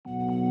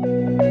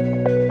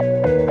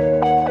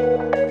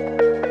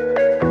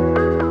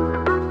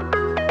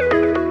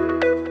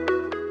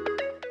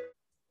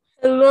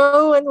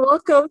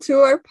welcome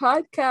to our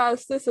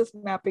podcast. This is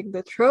Mapping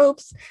the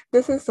Tropes.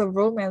 This is a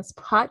romance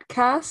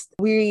podcast.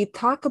 We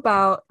talk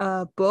about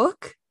a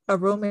book, a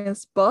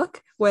romance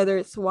book, whether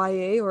it's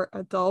YA or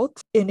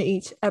adult, in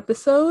each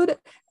episode.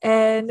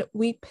 And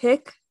we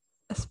pick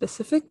a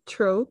specific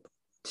trope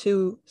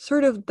to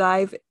sort of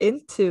dive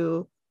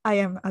into. I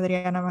am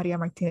Adriana Maria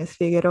Martinez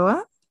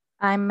Figueroa.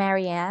 I'm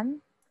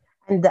Marianne.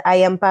 And I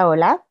am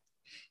Paola.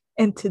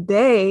 And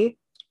today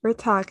we're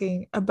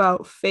talking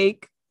about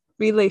fake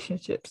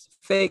relationships.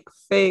 Fake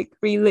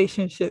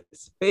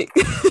relationships. Fake.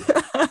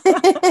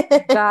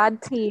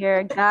 God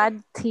tier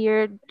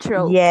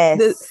trope.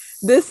 Yes.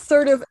 This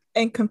sort of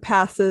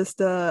encompasses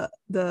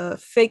the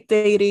fake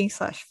dating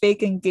 /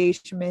 fake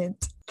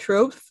engagement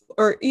trope,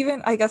 or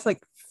even I guess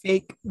like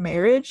fake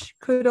marriage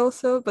could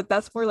also, but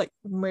that's more like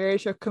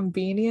marriage of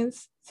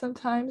convenience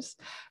sometimes.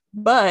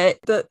 But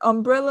the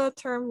umbrella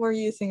term we're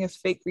using is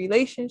fake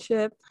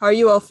relationship. How are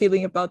you all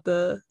feeling about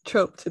the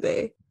trope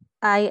today?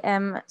 I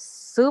am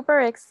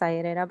super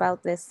excited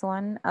about this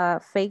one.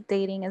 Fake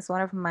dating is one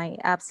of my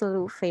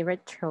absolute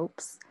favorite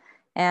tropes.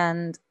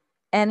 And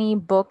any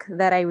book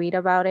that I read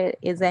about it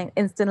is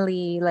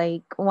instantly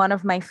like one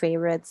of my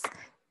favorites,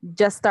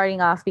 just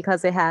starting off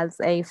because it has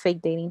a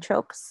fake dating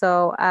trope.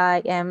 So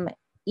I am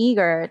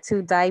eager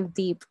to dive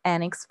deep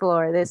and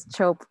explore this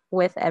trope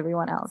with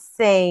everyone else.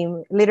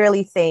 Same,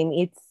 literally same.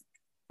 It's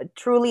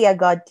truly a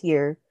god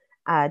tier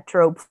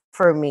trope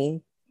for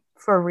me,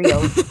 for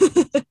real.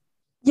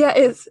 Yeah,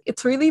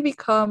 it's really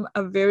become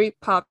a very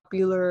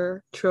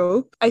popular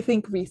trope, I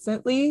think,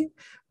 recently.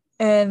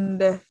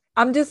 And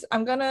I'm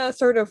gonna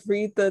sort of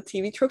read the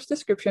TV tropes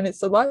description.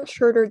 It's a lot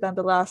shorter than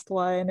the last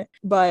one,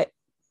 but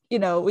you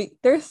know,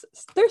 there's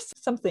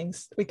some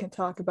things we can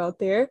talk about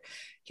there.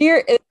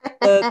 Here is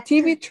the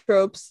TV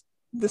tropes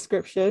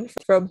description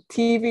from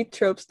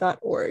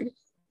tvtropes.org.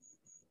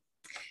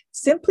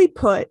 Simply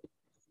put,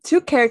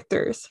 two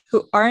characters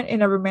who aren't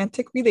in a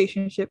romantic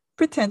relationship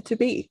pretend to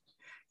be.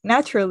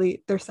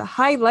 Naturally, there's a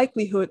high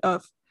likelihood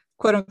of,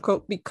 quote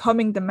unquote,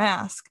 becoming the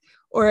mask,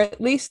 or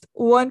at least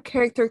one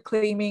character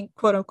claiming,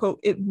 quote unquote,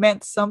 it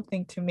meant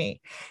something to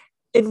me,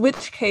 in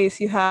which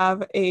case you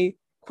have a,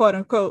 quote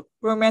unquote,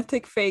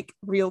 romantic fake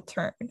real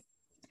turn.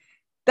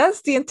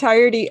 That's the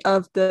entirety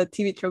of the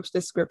TV tropes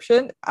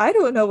description. I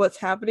don't know what's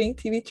happening,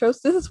 TV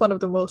tropes. This is one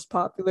of the most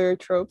popular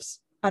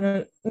tropes.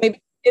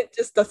 Maybe it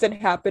just doesn't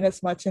happen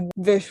as much in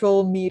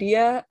visual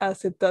media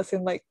as it does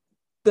in like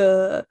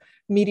the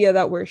media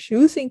that we're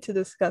choosing to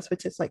discuss,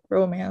 which is like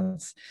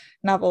romance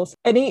novels.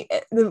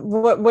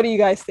 What do you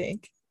guys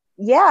think?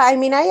 Yeah, I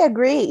mean, I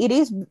agree. It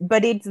is,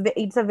 but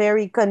it's a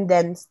very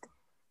condensed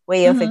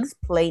way of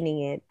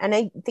explaining it. And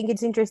I think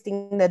it's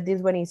interesting that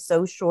this one is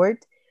so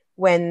short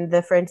when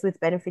the Friends with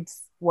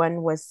Benefits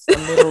one was a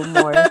little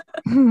more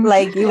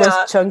like it was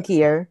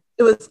chunkier.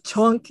 It was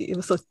chunky. It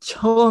was a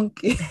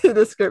chunky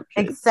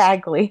description.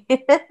 Exactly.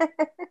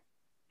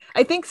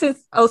 I think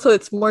since also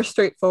it's more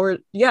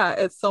straightforward, yeah,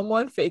 it's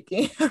someone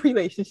faking a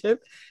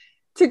relationship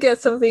to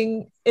get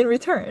something in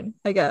return,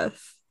 I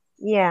guess.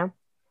 Yeah.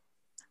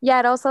 Yeah,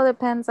 it also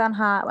depends on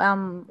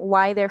how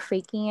why they're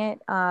faking it.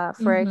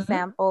 For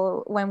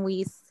example, when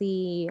we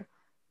see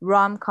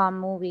rom-com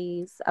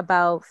movies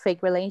about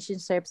fake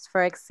relationships,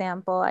 for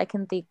example, I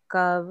can think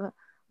of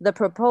The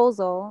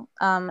Proposal.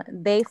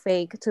 They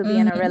fake to be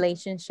in a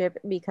relationship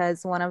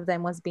because one of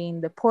them was being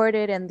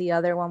deported and the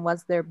other one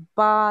was their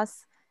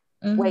boss.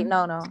 Wait,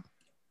 no.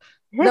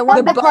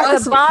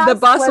 The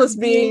boss was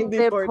being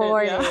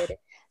deported. Yeah.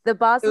 The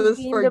boss was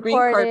being for green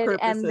card deported,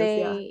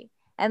 purposes,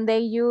 and they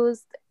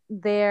used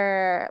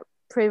their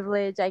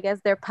privilege, I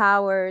guess, their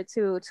power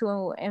to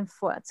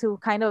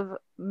kind of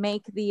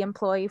make the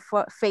employee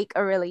fake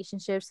a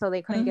relationship so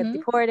they couldn't get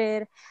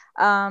deported.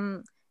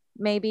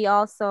 Maybe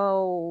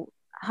also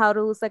How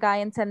to Lose a Guy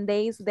in 10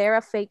 Days. They're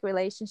a fake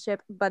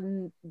relationship, but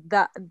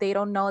they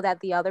don't know that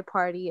the other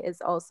party is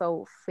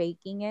also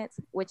faking it,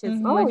 which is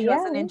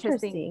was an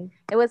interesting.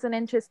 It was an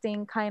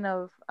interesting kind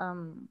of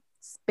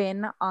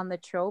spin on the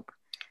trope.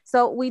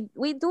 So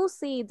we do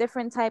see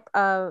different types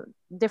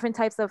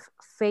of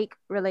fake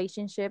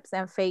relationships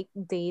and fake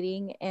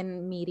dating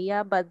in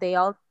media, but they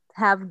all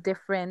have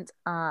different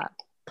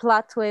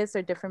plot twists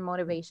or different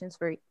motivations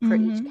for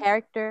each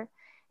character.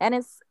 And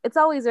it's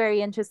always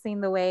very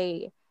interesting the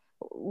way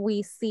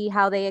we see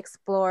how they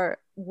explore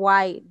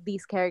why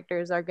these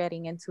characters are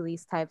getting into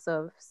these types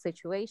of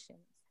situations.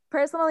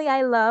 Personally,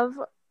 I love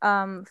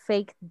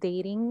fake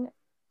dating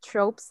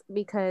tropes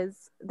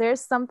because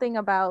there's something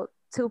about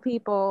two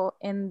people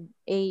in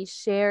a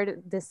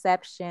shared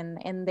deception,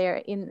 and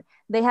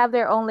they have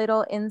their own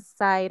little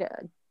inside,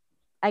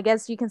 I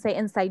guess you can say,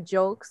 inside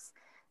jokes.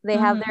 They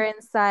have their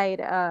inside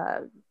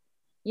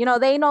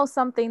they know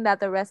something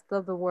that the rest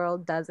of the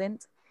world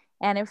doesn't,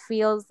 and it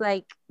feels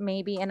like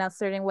maybe in a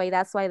certain way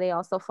that's why they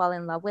also fall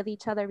in love with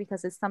each other,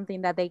 because it's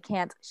something that they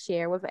can't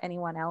share with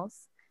anyone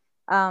else.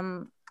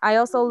 I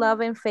also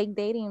love in fake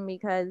dating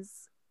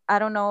because I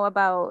don't know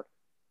about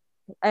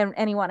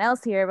anyone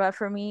else here, but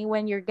for me,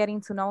 when you're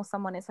getting to know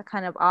someone, it's a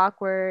kind of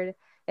awkward,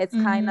 it's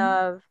kind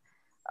of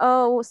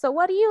oh, so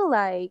what do you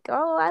like?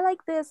 Oh, I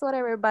like this,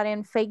 whatever. But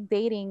in fake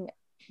dating,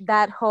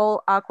 that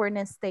whole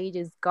awkwardness stage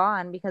is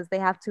gone because they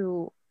have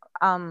to,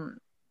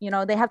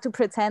 they have to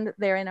pretend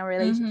they're in a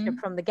relationship Mm-hmm.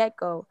 from the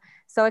get-go.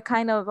 So it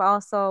kind of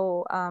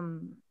also,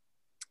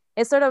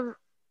 it sort of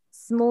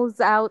smooths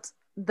out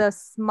the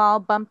small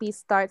bumpy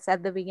starts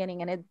at the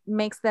beginning, and it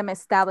makes them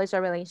establish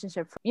a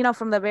relationship,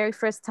 from the very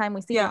first time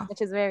we see them, Yeah.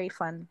 which is very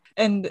fun.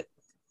 And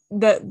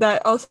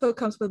that also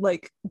comes with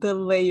like the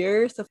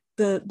layers of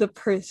the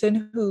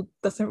person who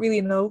doesn't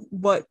really know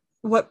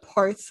what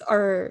parts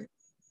are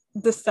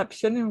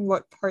deception and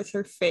what parts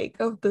are fake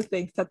of the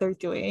things that they're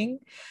doing.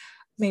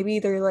 Maybe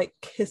they're like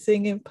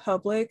kissing in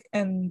public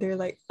and they're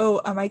like,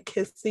 oh, am I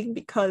kissing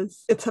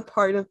because it's a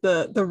part of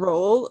the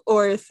role,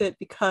 or is it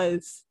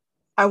because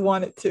I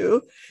want it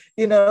to,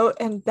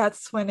 and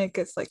that's when it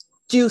gets like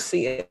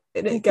juicy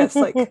and it gets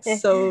like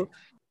so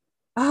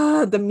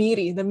the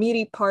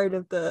meaty part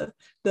of the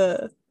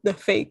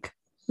fake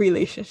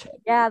relationship.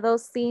 Yeah,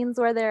 those scenes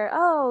where they're,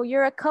 oh,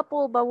 you're a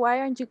couple, but why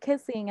aren't you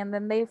kissing? And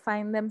then they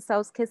find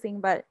themselves kissing,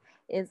 but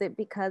is it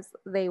because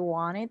they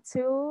wanted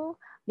to?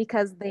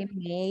 Because they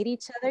made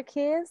each other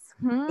kiss?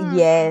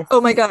 Yes. Oh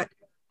my god,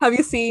 have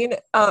you seen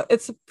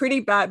it's a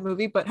pretty bad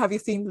movie, but have you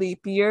seen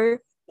Leap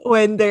Year,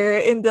 when they're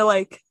in the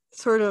like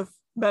sort of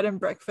bed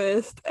and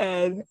breakfast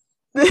and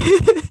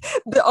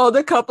all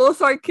the couples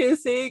are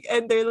kissing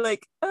and they're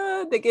like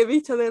they give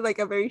each other like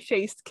a very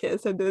chaste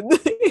kiss and then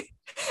they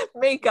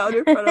make out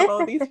in front of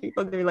all these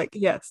people and they're like,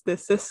 yes,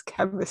 this is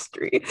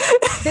chemistry.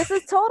 This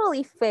is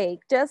totally fake.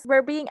 Just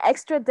we're being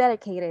extra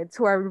dedicated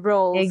to our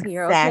roles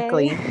here,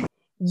 Exactly. okay?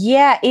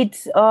 Yeah,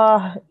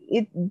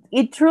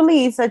 it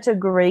truly is such a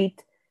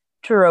great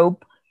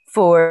trope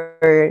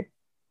for,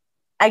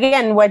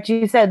 again, what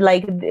you said,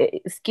 like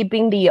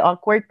skipping the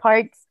awkward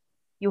parts.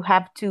 You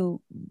have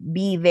to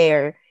be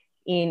there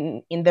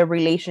in the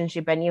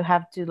relationship, and you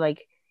have to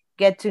like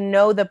get to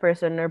know the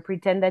person or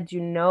pretend that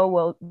you know,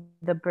 well,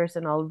 the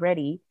person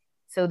already.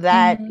 So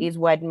that Mhm. is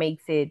what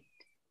makes it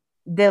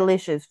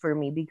delicious for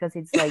me, because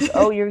it's like,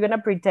 oh, you're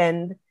gonna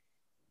pretend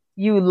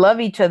you love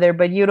each other,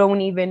 but you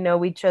don't even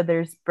know each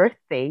other's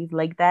birthdays.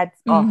 Like that's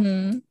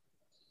Mhm.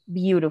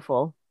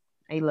 beautiful.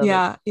 I love it.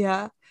 Yeah,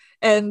 yeah.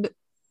 And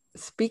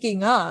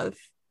speaking of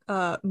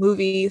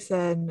movies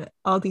and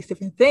all these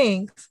different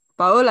things,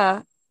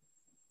 Paola,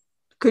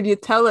 could you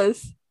tell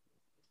us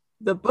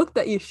the book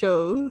that you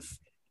chose?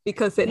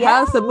 Because it Yeah.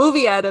 has a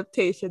movie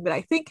adaptation that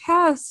I think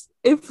has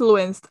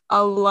influenced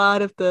a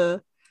lot of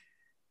the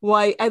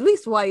at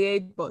least YA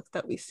books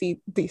that we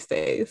see these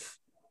days.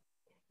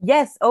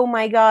 Yes. Oh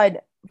my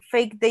God.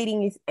 Fake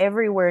dating is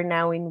everywhere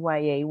now in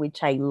YA,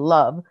 which I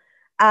love.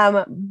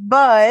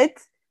 But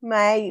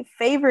my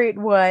favorite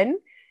one,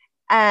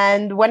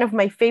 and one of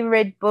my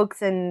favorite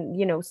books and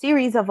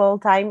series of all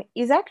time,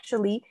 is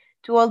actually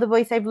To All the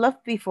Boys I've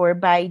Loved Before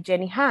by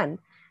Jenny Han.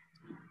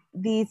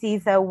 This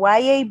is a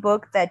YA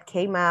book that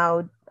came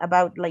out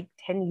about like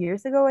 10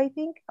 years ago, I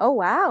think. Oh,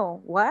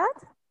 wow. What?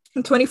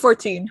 In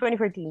 2014.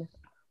 2014.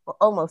 Well,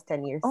 almost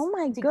 10 years. Oh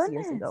my 6 years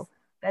goodness. ago.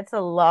 That's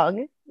a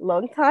long,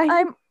 long time.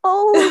 I'm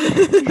old.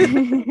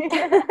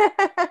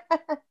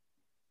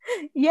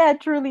 Yeah,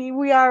 truly,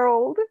 we are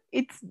old.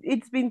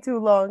 It's been too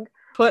long.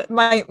 But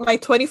my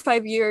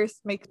 25 years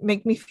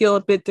make me feel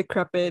a bit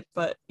decrepit,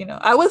 but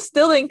I was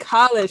still in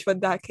college when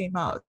that came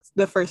out.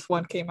 The first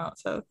one came out,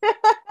 so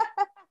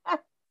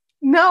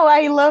No,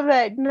 I love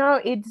that.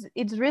 No,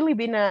 it's really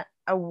been a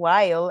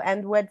while.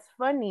 And what's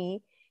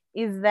funny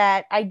is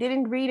that I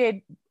didn't read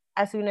it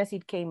as soon as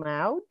it came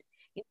out.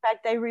 In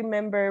fact, I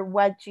remember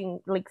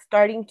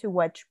starting to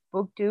watch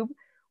BookTube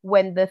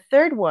when the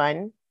third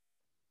one,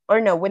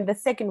 or no, when the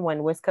second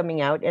one was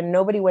coming out, and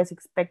nobody was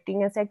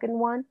expecting a second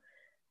one.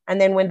 And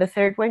then when the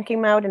third one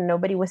came out and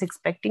nobody was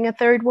expecting a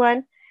third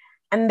one.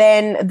 And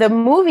then the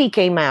movie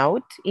came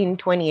out in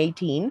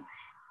 2018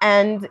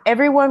 and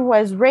everyone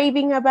was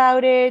raving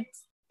about it.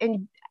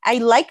 And I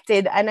liked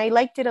it, and I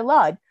liked it a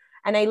lot.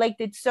 And I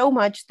liked it so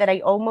much that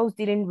I almost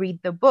didn't read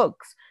the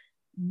books.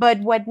 But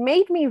what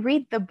made me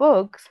read the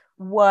books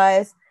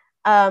was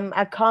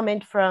a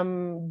comment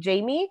from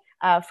Jamie,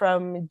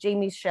 from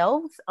Jamie's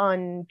Shelves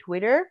on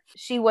Twitter.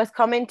 She was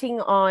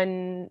commenting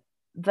on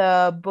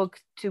the book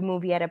to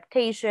movie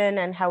adaptation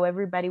and how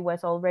everybody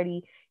was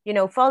already,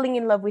 falling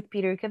in love with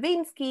Peter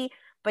Kavinsky,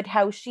 but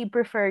how she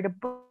preferred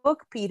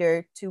book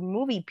Peter to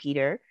movie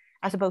Peter,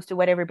 as opposed to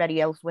what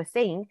everybody else was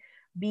saying,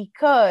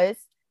 because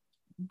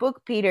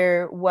book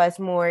Peter was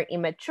more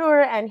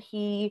immature and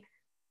he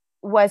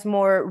was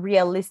more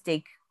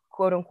realistic,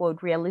 quote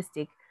unquote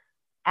realistic,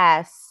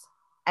 as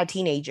a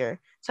teenager.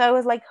 So I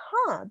was like,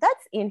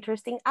 that's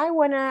interesting. I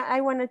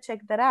wanna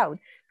check that out,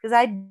 because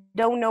I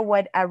don't know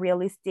what a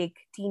realistic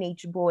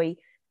teenage boy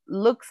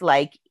looks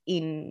like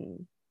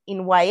in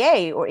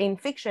YA or in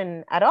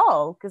fiction at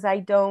all, because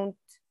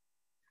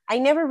I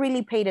never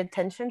really paid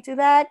attention to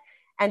that.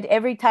 And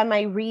every time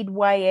I read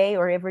YA,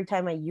 or every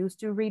time I used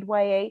to read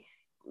YA,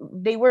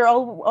 they were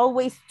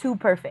always too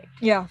perfect.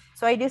 yeah.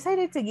 So I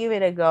decided to give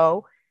it a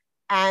go.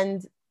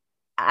 And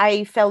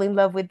I fell in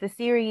love with the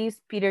series.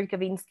 Peter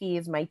Kavinsky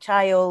is my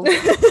child.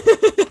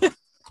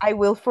 I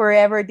will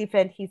forever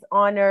defend his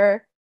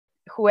honor.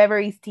 Whoever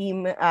is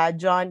team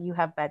John, you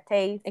have bad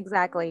taste.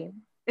 Exactly.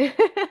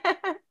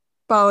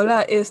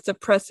 Paola is the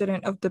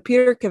president of the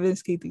Peter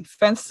Kavinsky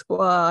Defense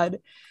Squad.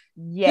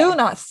 Yes. Do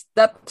not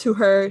step to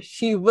her.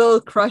 She will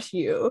crush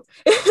you.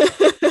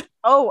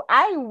 Oh,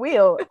 I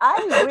will.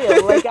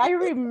 Like, I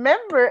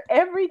remember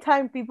every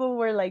time people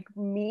were like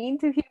mean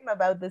to him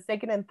about the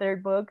second and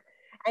third book.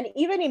 And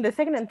even in the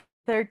second and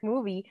third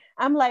movie,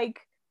 I'm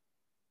like,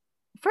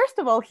 first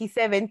of all, he's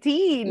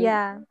 17.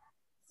 Yeah.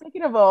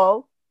 Second of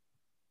all,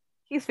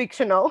 he's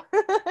fictional.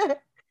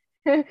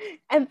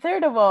 And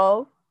third of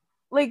all,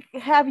 like,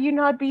 have you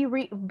not been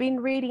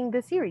reading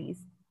the series?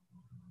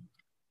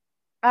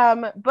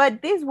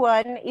 But this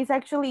one is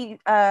actually,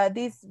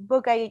 this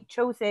book, I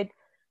chose it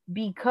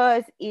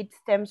because it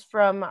stems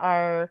from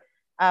our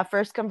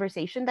first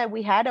conversation that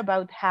we had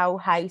about how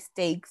high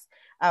stakes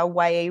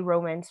YA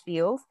romance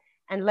feels.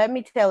 And let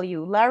me tell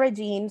you, Lara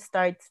Jean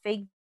starts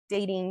fake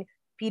dating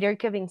Peter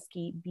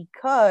Kavinsky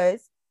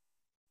because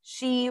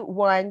she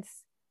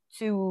wants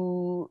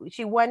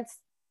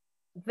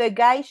the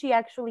guy she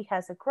actually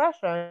has a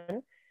crush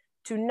on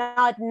to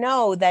not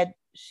know that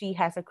she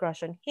has a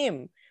crush on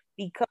him,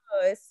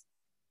 because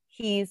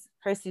he's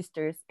her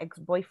sister's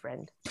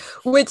ex-boyfriend.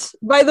 Which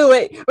by the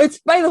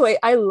way,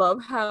 I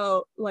love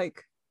how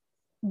like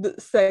the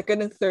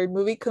second and third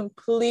movie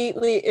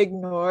completely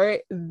ignore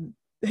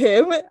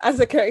him as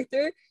a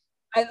character.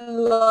 I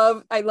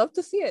love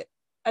to see it.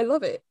 I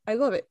love it.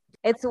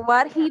 It's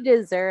what he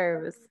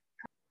deserves.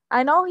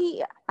 I know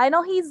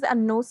he's a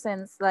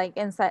nuisance, like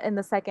in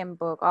the second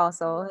book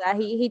also.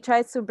 He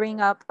tries to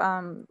bring up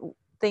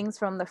things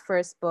from the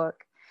first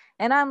book.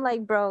 And I'm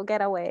like, bro,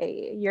 get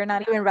away. You're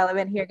not even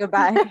relevant here.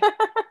 Goodbye.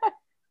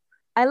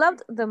 I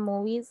loved the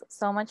movies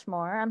so much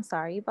more. I'm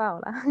sorry,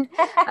 Paola.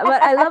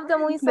 But I love the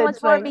movies so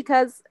much more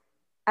because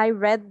I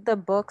read the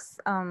books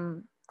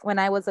when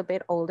I was a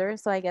bit older.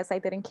 So I guess I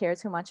didn't care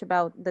too much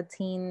about the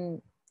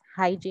teen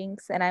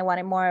hijinks, and I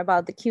wanted more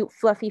about the cute,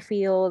 fluffy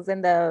feels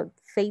and the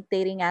fake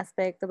dating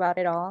aspect about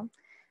it all.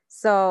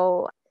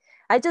 So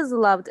I just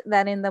loved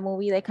that in the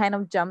movie they kind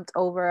of jumped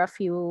over a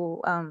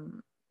few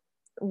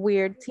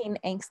weird teen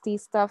angsty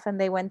stuff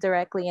and they went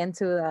directly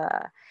into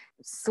the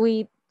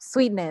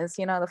sweetness,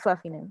 the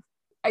fluffiness.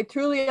 I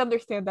truly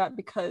understand that,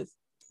 because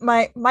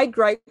my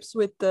gripes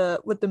with the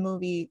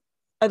movie,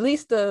 at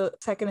least the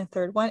second and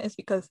third one, is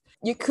because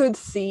you could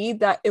see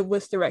that it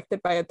was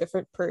directed by a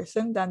different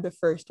person than the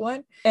first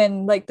one.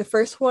 And like the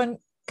first one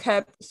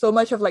kept so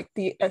much of like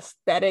the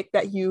aesthetic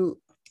that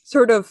you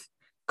sort of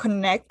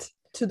connect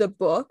to the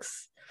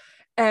books,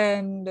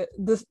 and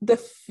the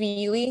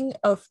feeling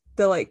of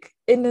the like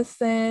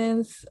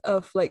innocence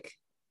of like,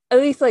 at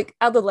least like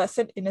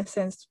adolescent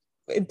innocence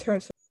in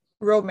terms of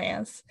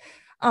romance.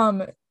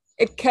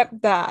 It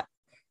kept that.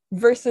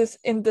 Versus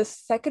in the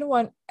second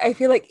one, I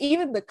feel like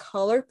even the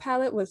color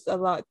palette was a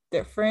lot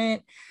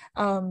different.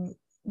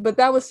 But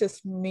that was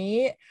just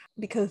me,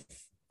 because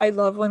I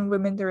love when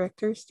women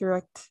directors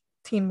direct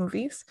teen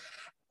movies.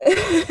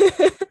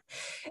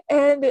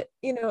 And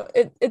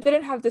it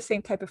didn't have the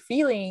same type of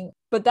feeling,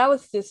 but that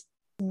was just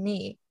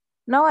me.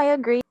 No, I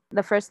agree.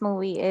 The first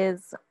movie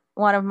is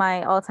one of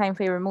my all-time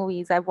favorite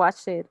movies. I've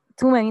watched it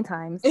too many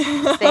times.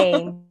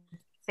 Same.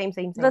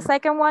 The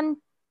second one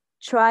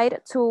tried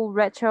to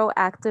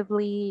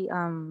retroactively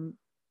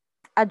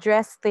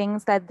address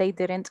things that they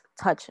didn't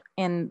touch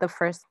in the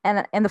first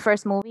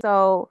movie.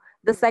 So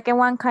the second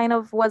one kind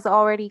of was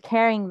already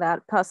carrying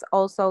that, plus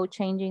also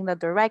changing the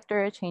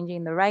director,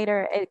 changing the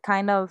writer. It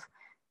kind of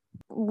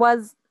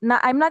was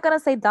not, I'm not gonna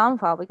say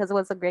downfall, because it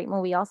was a great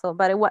movie also,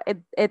 but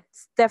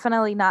it's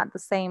definitely not the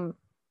same.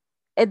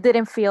 It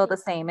didn't feel the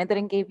same. It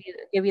didn't give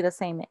you the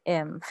same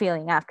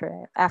feeling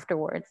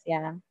afterwards.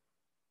 Yeah.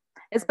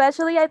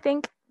 Especially, I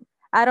think,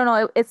 I don't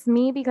know, it's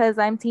me because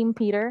I'm Team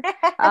Peter,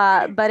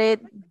 but it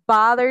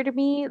bothered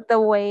me the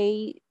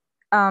way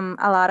a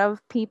lot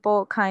of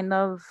people kind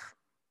of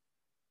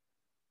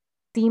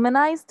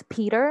demonized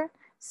Peter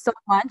so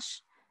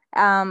much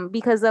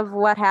because of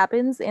what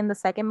happens in the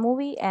second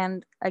movie.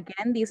 And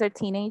again, these are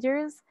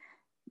teenagers.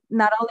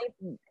 Not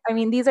only, I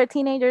mean, these are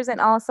teenagers,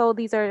 and also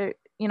these are,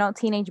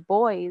 teenage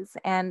boys.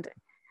 And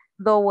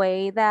the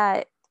way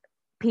that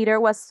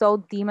Peter was so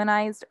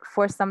demonized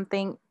for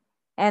something,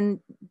 and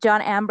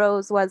John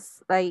Ambrose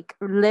was like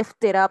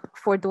lifted up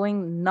for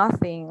doing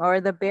nothing,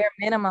 or the bare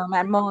minimum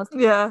at most.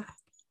 Yeah.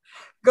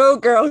 Go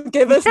girl,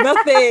 give us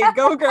nothing.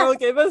 Go girl,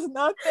 give us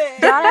nothing.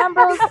 John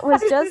Ambrose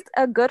was just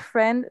a good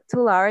friend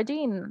to Lara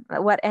Jean,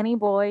 what any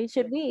boy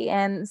should be.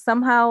 And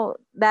somehow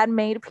that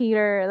made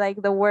Peter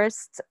like the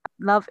worst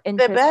love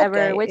interest ever,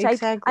 guy. Which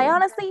exactly. I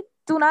honestly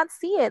do not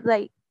see it.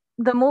 Like,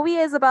 the movie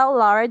is about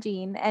Lara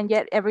Jean, and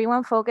yet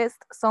everyone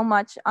focused so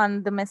much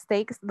on the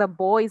mistakes the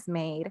boys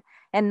made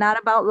and not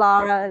about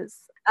Lara's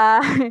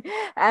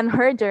and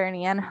her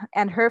journey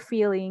and her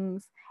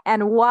feelings.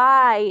 And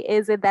why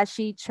is it that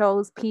she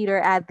chose Peter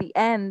at the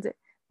end?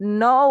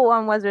 No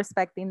one was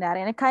respecting that.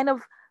 And it kind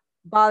of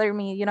bother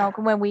me, you know,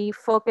 when we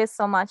focus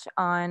so much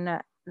on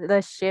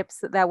the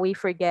ships that we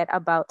forget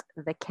about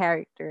the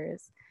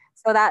characters.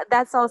 So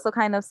that's also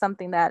kind of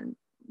something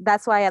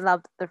that's why I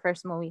loved the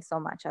first movie so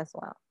much as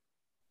well.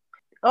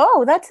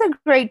 Oh, that's a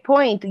great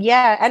point.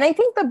 Yeah, and I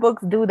think the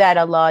books do that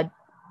a lot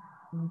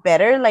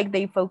better. Like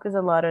they focus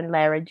a lot on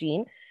Lara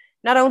Jean,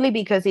 not only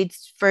because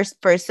it's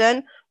first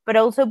person, but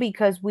also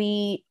because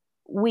we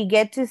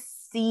get to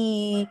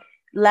see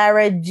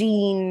Lara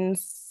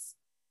Jean's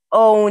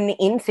own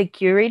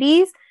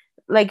insecurities.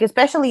 Like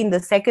especially in the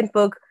second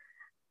book,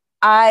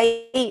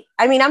 I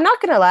mean I'm not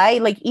gonna lie.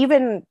 Like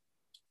even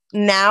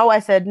now,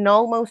 as an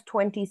almost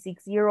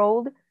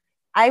 26-year-old,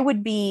 I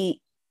would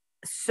be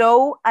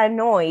so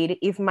annoyed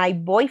if my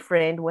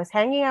boyfriend was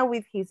hanging out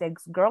with his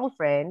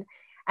ex-girlfriend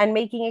and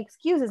making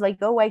excuses like,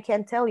 oh, I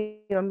can't tell you.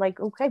 I'm like,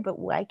 okay, but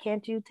why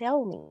can't you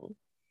tell me?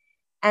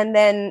 And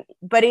then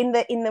but in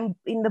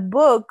the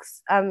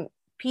books,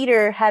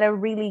 Peter had a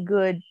really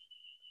good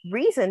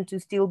reason to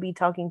still be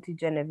talking to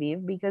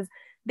Genevieve because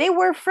they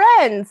were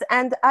friends.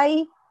 And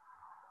I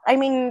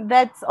mean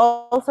that's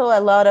also a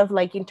lot of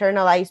like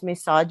internalized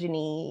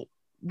misogyny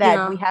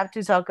that we Yeah. have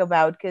to talk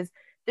about, because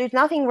there's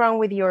nothing wrong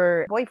with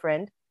your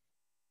boyfriend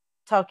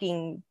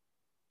talking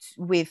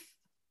with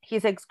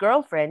his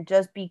ex-girlfriend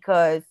just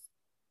because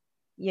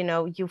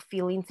you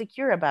feel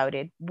insecure about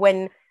it.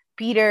 When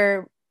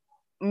Peter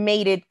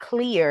made it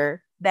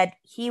clear that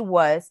he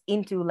was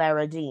into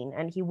Lara Jean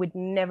and he would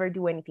never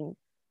do anything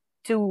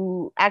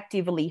to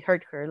actively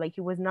hurt her, like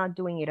he was not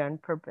doing it on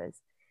purpose.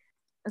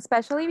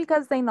 Especially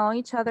because they know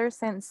each other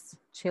since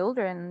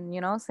children, you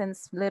know,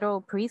 since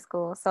little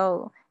preschool.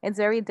 So it's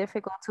very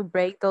difficult to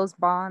break those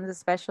bonds,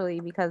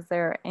 especially because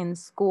they're in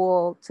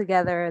school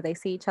together, they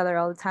see each other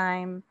all the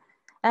time.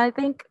 And I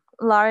think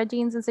Lara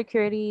Jean's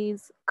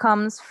insecurities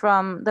comes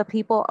from the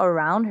people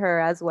around her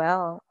as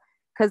well.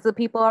 Because the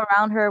people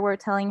around her were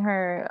telling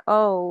her,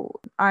 "Oh,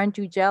 aren't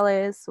you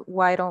jealous?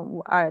 Why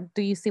don't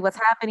do you see what's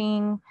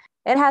happening?"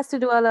 It has to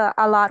do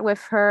a lot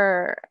with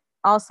her,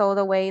 also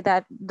the way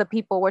that the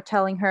people were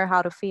telling her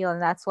how to feel,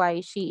 and that's why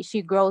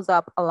she grows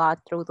up a lot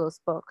through those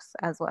books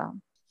as well.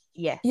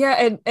 Yes,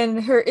 Yeah,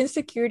 and her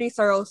insecurities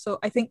are also,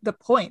 I think, the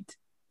point.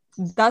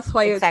 That's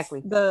why it's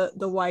exactly. the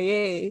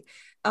YA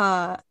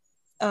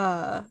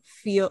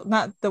feel,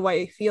 not the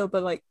YA feel,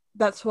 but like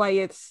that's why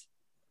it's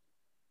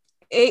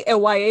a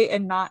YA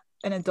and not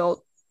an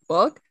adult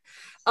book.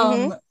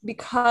 Mm-hmm.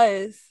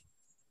 Because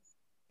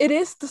it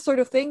is the sort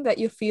of thing that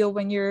you feel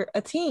when you're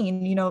a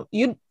teen. You know,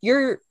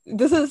 you're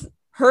this is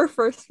her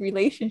first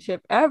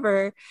relationship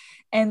ever,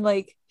 and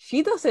like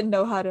she doesn't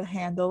know how to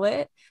handle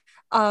it.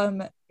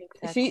 um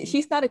Exactly.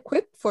 she's not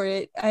equipped for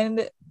it,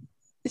 and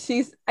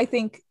she's, I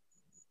think,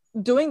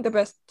 doing the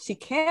best she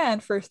can,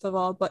 first of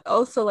all, but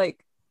also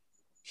like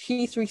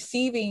she's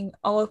receiving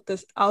all of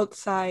this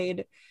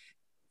outside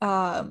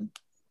um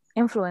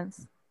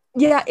Influence.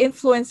 yeah,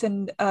 influence,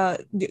 and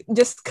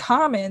just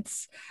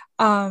comments,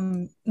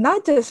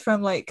 not just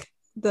from like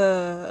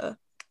the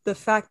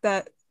fact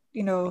that,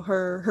 you know,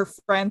 her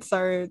friends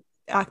are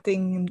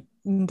acting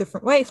in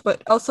different ways,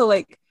 but also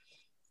like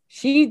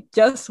she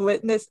just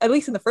witnessed, at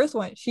least in the first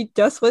one, she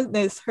just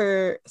witnessed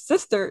her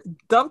sister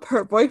dump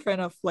her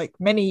boyfriend of like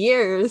many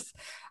years.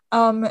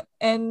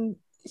 And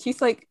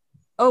she's like,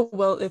 oh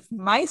well, if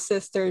my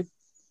sister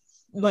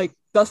like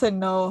doesn't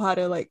know how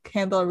to like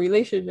handle a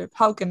relationship,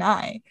 how can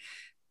I,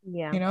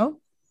 Yeah. you know?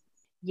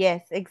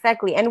 Yes,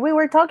 exactly. And we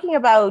were talking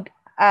about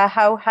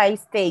how high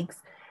stakes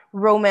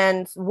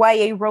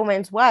YA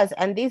romance was,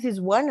 and this is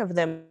one of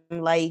them.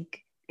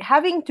 Like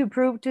having to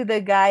prove to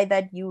the guy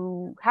that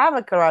you have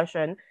a crush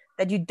on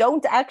that you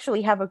don't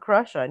actually have a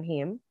crush on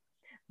him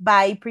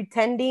by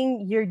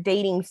pretending you're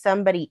dating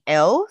somebody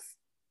else.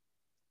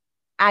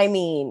 I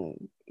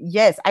mean,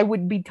 yes, I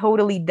would be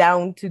totally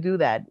down to do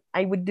that.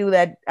 I would do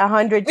that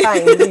 100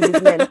 times if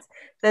it meant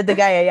that the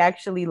guy I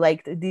actually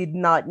liked did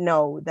not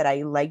know that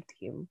I liked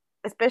him.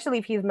 Especially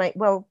if he's my,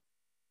 well,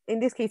 in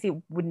this case, it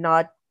would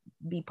not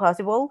be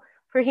possible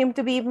for him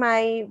to be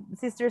my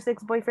sister's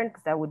ex-boyfriend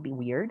because that would be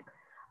weird.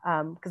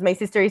 Because my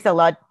sister is a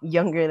lot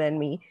younger than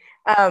me.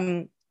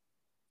 Um,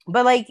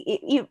 but like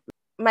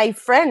my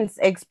friend's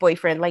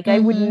ex-boyfriend, like I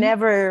would Mm-hmm.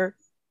 never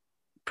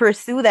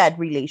pursue that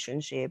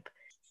relationship.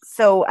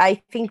 So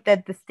I think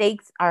that the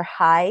stakes are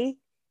high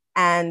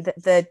and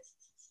the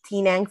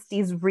teen angst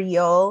is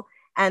real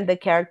and the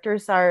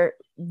characters are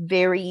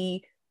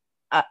very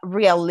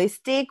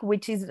realistic,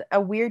 which is a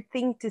weird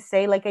thing to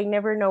say. Like I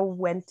never know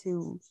when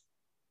to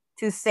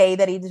say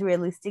that it's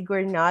realistic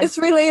or not. It's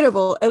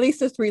relatable. At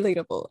least it's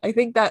relatable. I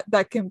think that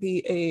that can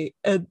be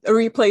a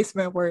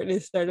replacement word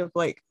instead of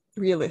like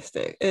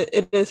realistic.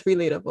 It is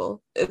relatable.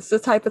 It's the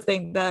type of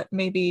thing that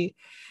maybe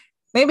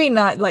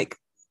not like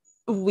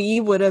we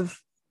would have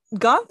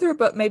gone through,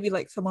 but maybe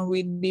like someone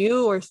we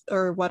knew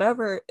or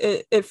whatever.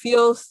 It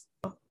feels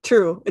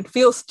true. It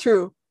feels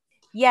true.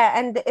 Yeah,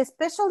 and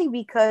especially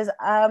because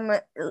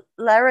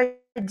Lara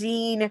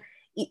Jean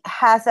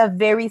has a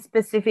very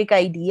specific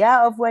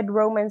idea of what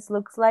romance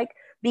looks like,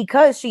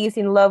 because she is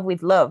in love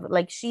with love.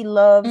 Like she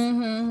loves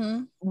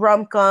Mm-hmm.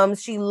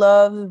 rom-coms, she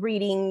loves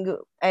reading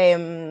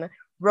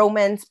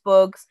romance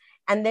books,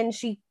 and then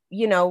she,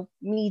 you know,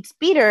 meets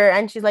Peter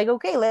and she's like,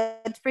 okay,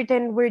 let's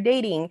pretend we're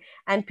dating.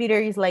 And Peter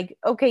is like,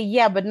 okay,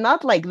 yeah, but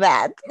not like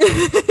that.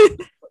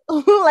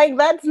 Like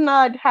that's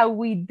not how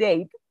we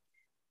date.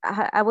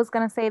 I was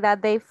gonna say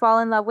that they fall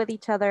in love with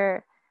each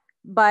other,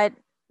 but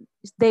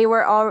they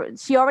were all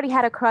she already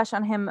had a crush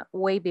on him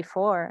way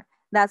before.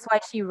 That's why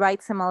she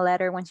writes him a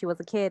letter when she was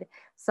a kid.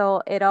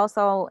 So it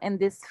also, in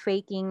this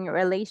faking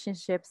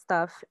relationship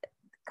stuff,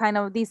 kind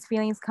of these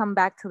feelings come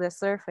back to the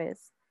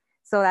surface.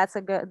 So that's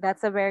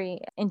a very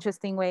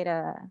interesting way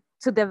to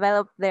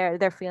develop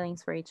their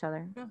feelings for each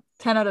other.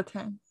 10 out of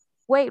 10.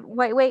 Wait.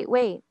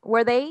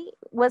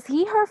 Was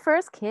he her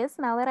first kiss,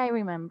 now that I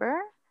remember?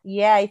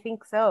 Yeah, I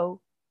think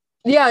so.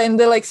 Yeah, and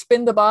the like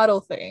spin the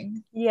bottle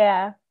thing.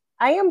 Yeah.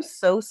 I am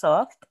so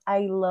soft.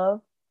 I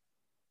love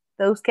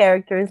those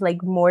characters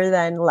like more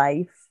than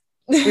life.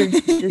 They're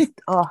just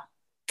oh.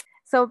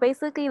 So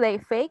basically they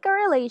fake a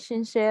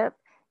relationship.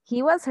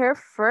 He was her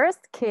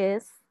first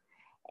kiss,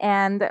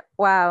 and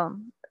wow,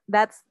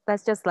 that's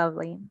just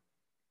lovely.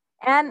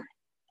 And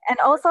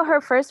also her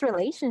first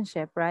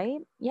relationship, right?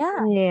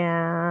 Yeah.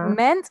 Yeah.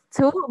 Meant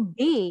to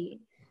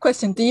be.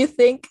 Question, do you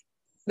think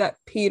that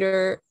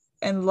Peter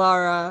and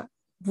Lara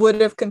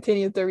would have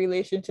continued the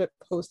relationship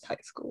post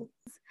high school?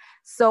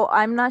 So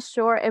I'm not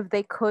sure if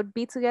they could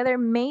be together.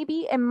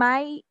 Maybe, in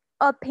my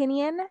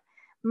opinion,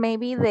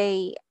 maybe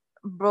they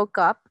broke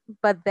up,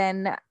 but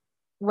then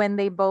when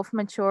they both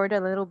matured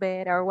a little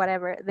bit or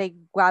whatever, they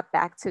got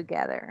back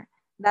together.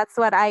 That's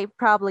what I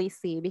probably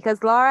see,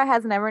 because Laura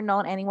has never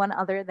known anyone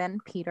other than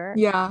Peter.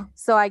 Yeah.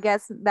 So I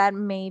guess that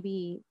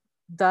maybe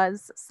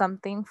does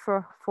something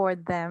for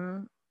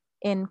them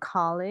in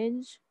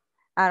college.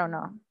 I don't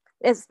know.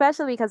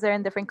 Especially because they're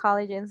in different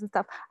colleges and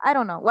stuff. I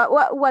don't know.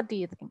 What do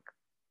you think?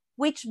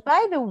 Which,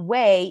 by the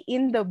way,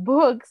 in the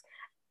books,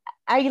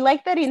 I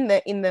like that in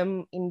the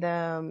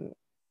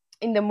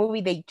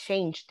movie they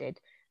changed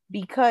it,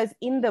 because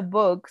in the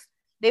books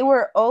they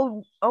were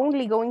all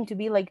only going to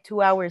be like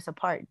 2 hours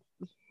apart.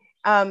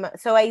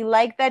 So I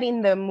like that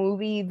in the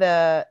movie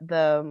the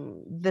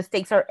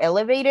stakes are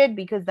elevated,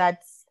 because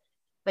that's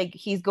like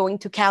he's going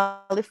to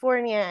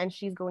California and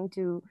she's going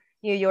to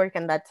New York,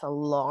 and that's a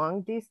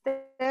long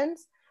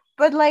distance.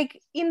 But like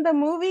in the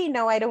movie,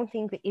 no, I don't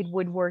think that it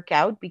would work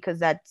out, because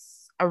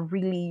that's a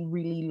really,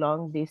 really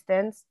long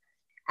distance.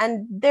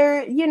 And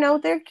they're, you know,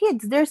 they're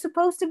kids. They're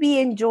supposed to be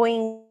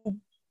enjoying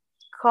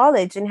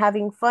college and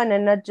having fun,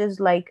 and not just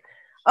like,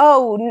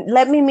 oh,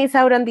 let me miss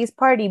out on this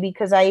party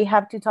because I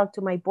have to talk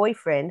to my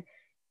boyfriend.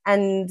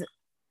 And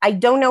I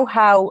don't know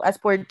how a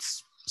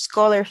sports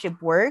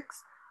scholarship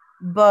works,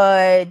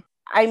 but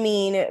I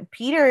mean,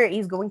 Peter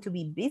is going to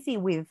be busy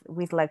with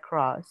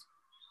lacrosse,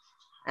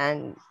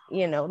 and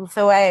you know,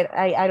 so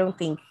I don't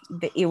think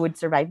that it would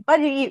survive. But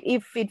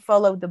if it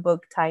followed the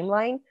book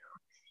timeline,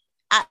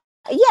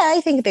 yeah,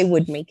 I think they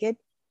would make it.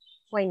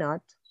 Why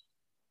not?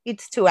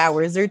 It's 2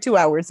 hours. They're 2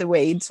 hours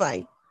away. It's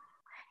fine.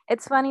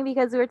 It's funny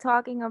because we were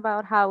talking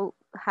about how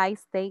high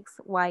stakes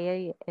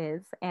YA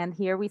is, and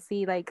here we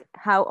see like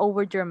how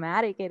over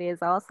dramatic it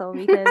is also,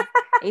 because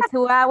a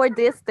 2 hour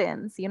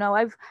distance. You know,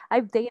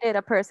 I've dated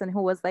a person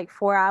who was like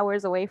 4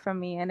 hours away from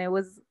me, and it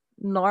was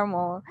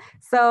normal.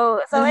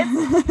 So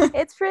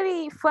it's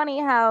pretty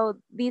funny how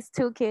these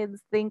two kids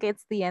think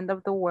it's the end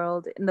of the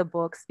world in the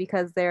books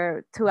because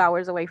they're 2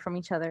 hours away from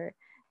each other.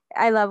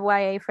 I love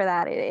YA for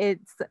that. It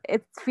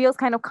feels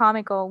kind of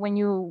comical when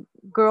you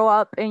grow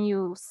up and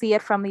you see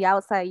it from the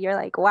outside. You're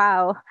like,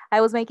 wow,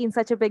 I was making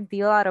such a big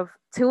deal out of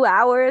 2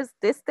 hours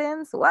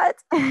distance. What?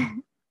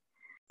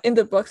 In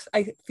the books,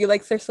 I feel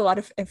like there's a lot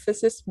of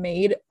emphasis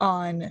made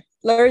on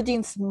Lara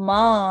Jean's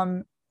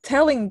mom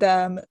telling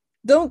them,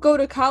 don't go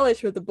to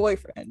college with a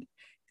boyfriend.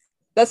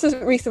 That's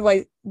the reason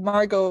why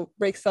Margot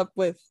breaks up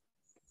with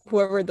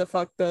whoever the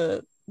fuck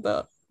the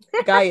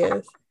guy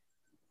is.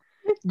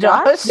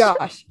 Josh?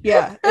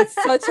 Yeah, it's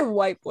such a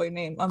white boy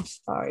name. I'm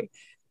sorry.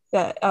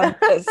 That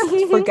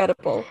it's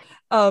forgettable.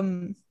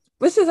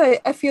 Which is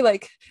I feel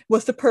like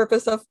was the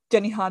purpose of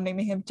Jenny Han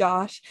naming him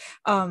Josh,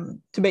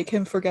 to make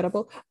him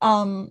forgettable.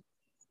 I'm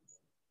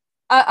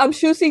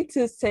choosing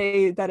to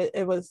say that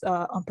it was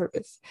on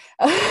purpose.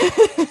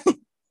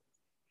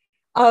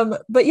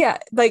 But yeah,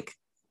 like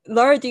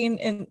Lara Jean,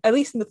 in at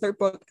least in the third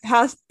book,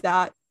 has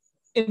that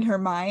in her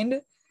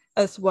mind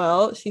as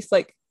well. She's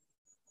like,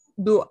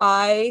 do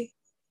I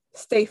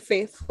stay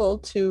faithful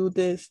to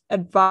this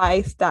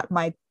advice that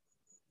my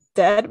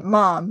dead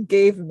mom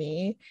gave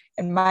me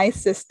and my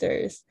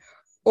sisters,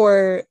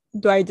 or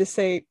do I just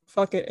say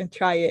fuck it and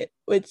try it?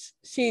 Which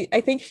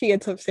I think she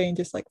ends up saying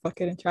just like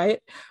fuck it and try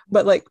it.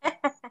 But like,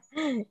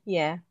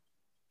 yeah,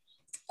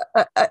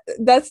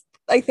 that's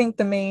I think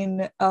the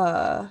main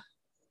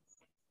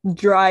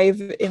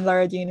drive in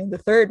Lara Jean in the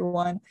third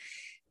one.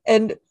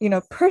 And you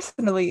know,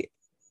 personally,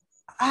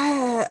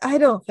 I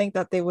don't think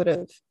that they would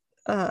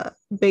have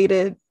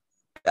baited.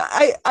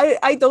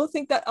 I don't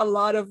think that a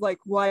lot of like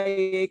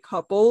YA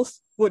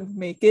couples would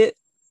make it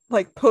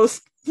like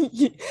post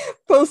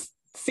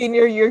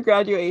senior year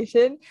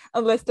graduation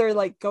unless they're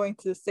like going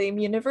to the same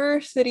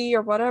university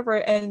or whatever.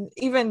 And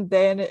even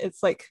then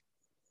it's like,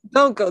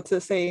 don't go to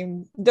the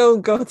same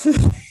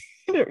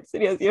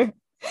university as you.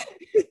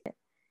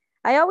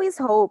 I always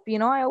hope,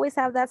 I always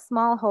have that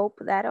small hope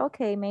that,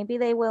 okay, maybe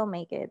they will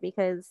make it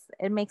because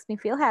it makes me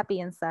feel happy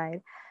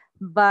inside.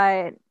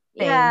 But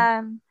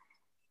Same.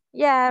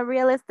 yeah,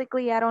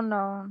 realistically, I don't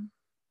know.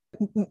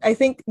 I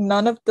think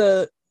none of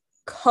the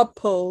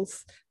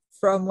couples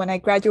from when I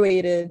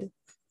graduated,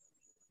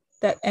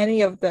 that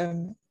any of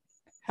them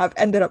have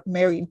ended up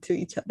married to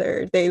each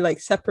other. They like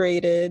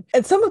separated,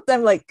 and some of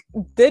them like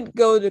did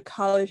go to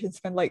college and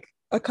spend like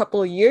a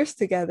couple of years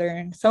together,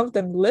 and some of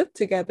them lived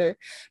together,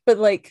 but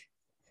like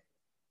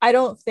I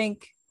don't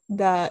think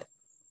that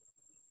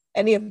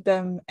any of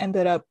them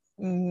ended up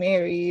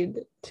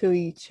married to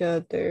each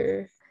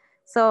other.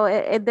 So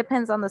it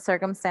depends on the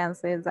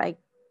circumstances, I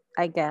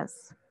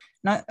guess.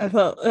 Not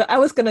well, I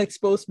was gonna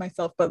expose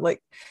myself, but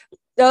like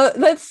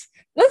let's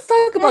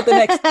talk about the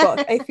next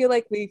book. I feel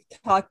like we've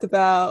talked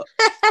about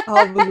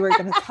all we were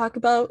gonna talk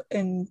about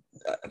in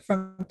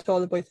from To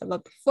All the Boys I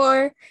Loved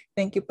Before.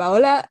 Thank you,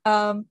 Paola.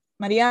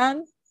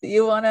 Marianne, do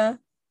you wanna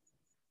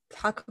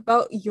talk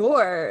about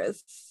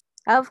yours?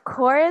 Of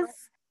course,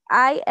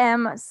 I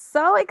am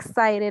so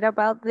excited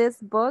about this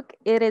book.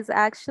 It is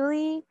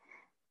actually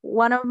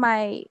one of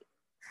my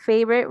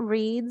favorite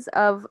reads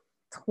of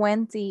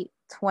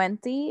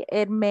 2020.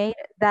 It made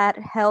that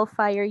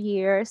Hellfire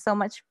year so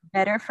much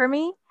better for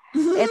me.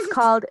 It's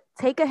called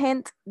Take a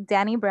Hint,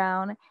 Dani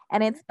Brown,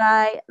 and it's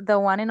by the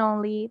one and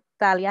only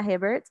Talia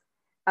Hibbert.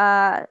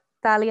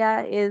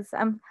 Talia is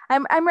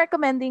I'm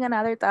recommending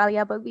another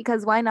Talia book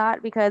because why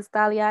not? Because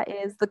Talia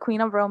is the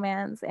queen of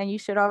romance, and you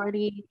should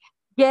already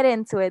get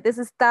into it. This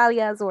is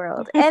Talia's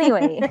world.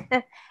 Anyway,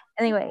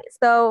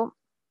 so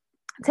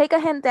Take a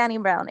Hint, Dani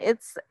Brown.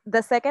 It's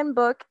the second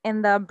book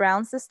in the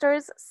Brown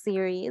Sisters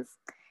series.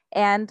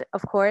 And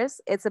of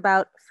course, it's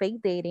about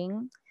fake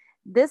dating.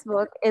 This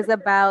book is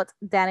about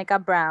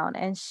Danica Brown,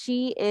 and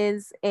she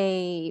is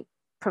a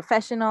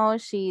professional,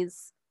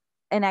 she's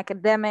an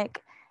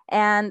academic,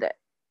 and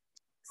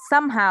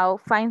somehow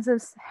finds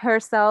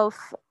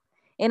herself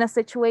in a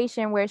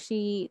situation where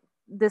she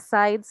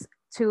decides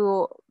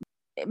to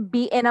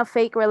be in a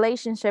fake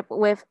relationship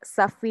with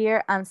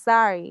Safir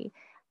Ansari,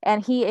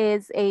 and he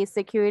is a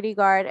security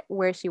guard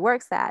where she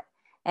works at.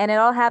 And it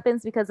all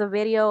happens because a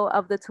video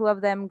of the two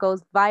of them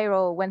goes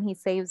viral when he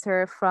saves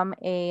her from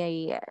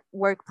a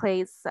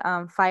workplace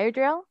fire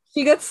drill.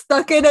 She gets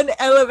stuck in an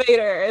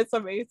elevator. It's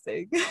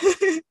amazing.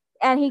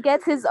 And he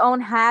gets his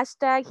own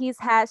hashtag. He's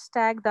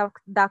hashtag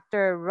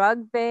Dr.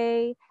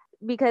 Rugby,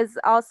 because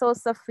also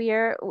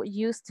Safir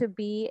used to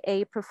be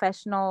a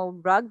professional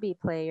rugby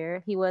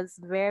player. He was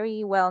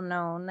very well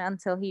known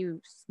until he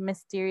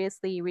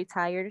mysteriously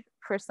retired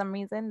for some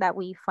reason that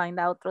we find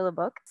out through the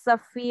book.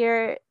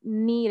 Safir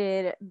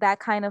needed that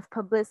kind of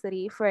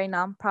publicity for a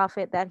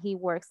nonprofit that he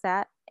works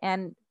at.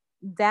 And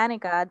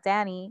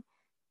Dani,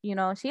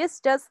 she is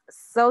just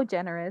so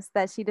generous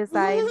that she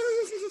decides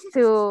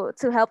to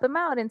help him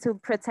out and to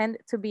pretend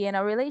to be in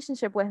a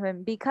relationship with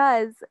him,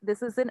 because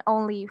this isn't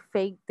only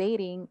fake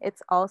dating,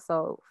 it's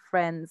also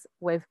friends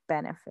with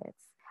benefits.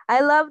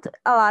 I loved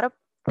a lot of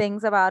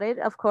things about it.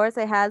 Of course,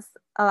 it has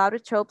a lot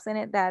of tropes in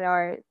it that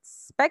are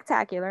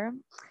spectacular.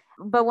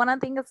 But one of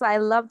the things I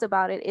loved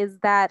about it is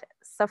that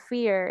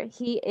Safir,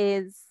 he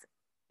is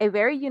a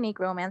very unique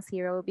romance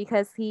hero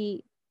because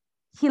he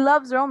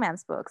loves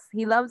romance books.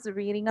 He loves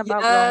reading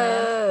about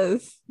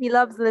romance. He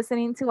loves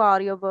listening to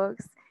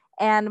audiobooks.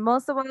 And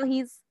most of all,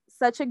 he's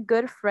such a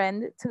good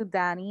friend to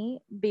Dani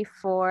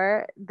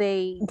before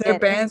their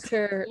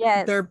banter.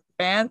 Their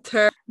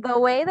banter. The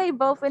way they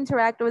both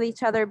interact with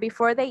each other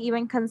before they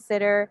even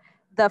consider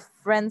the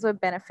friends with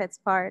benefits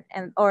part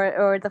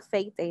or the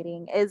fake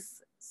dating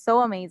is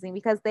so amazing,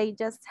 because they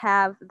just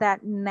have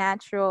that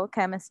natural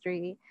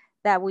chemistry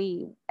that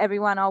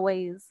everyone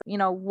always,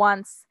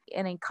 wants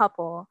in a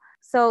couple.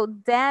 So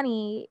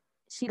Dani,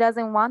 she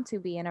doesn't want to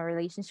be in a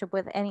relationship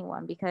with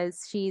anyone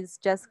because she's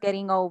just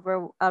getting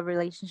over a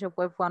relationship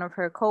with one of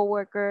her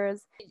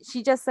coworkers.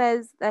 She just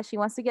says that she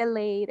wants to get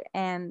laid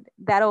and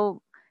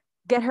that'll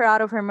get her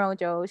out of her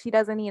mojo. She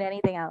doesn't need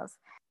anything else.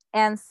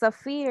 And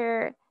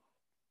Safir,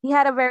 he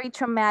had a very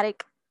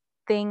traumatic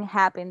thing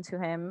happen to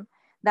him.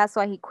 That's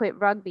why he quit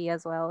rugby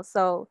as well.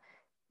 So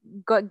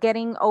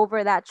getting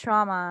over that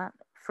trauma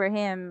for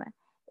him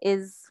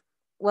is,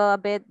 well, a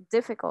bit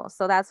difficult.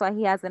 So that's why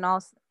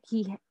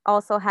he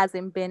also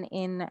hasn't been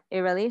in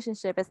a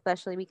relationship,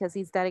 especially because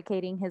he's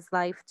dedicating his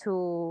life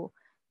to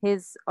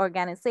his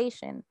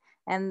organization.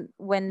 And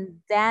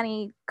when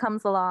Dani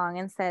comes along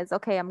and says,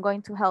 okay, I'm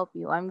going to help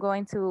you,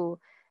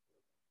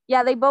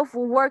 they both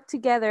work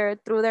together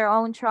through their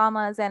own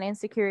traumas and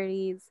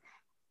insecurities.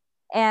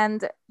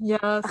 And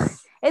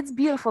yes, it's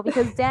beautiful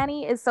because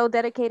Dani is so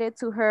dedicated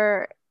to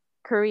her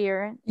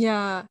career.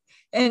 Yeah.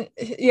 And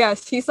yeah,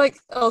 she's like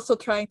also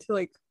trying to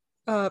like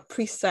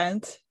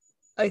present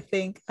I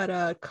think, at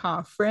a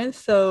conference.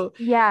 So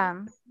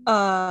Yeah.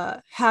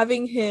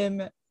 having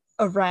him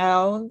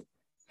around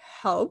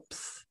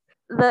helps.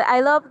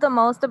 I love the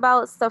most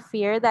about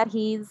Saphir that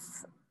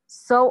he's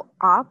so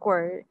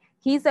awkward.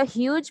 He's a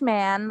huge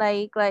man,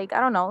 like I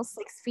don't know,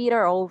 6 feet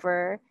or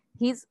over.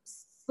 He's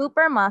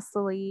super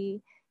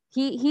muscly.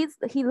 He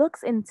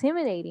looks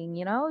intimidating,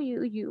 you know?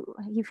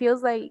 He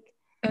feels like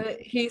And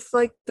he's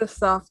like the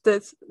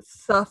softest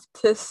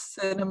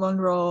cinnamon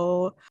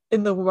roll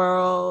in the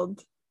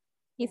world.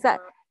 he's a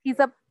he's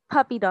a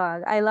puppy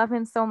dog. I love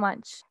him so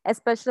much.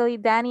 Especially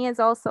Danny is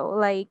also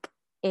like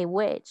a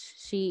witch.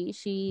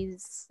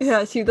 She's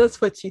Yeah, she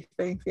does what she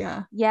thinks.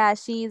 Yeah. yeah,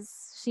 she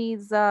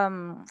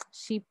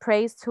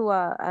prays to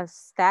a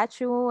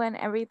statue and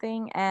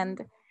everything.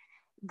 And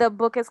the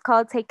book is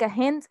called Take a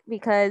Hint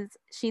because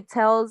she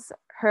tells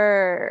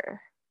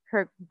her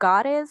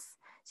goddess,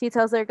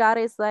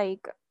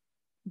 like,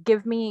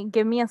 give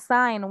me a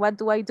sign, what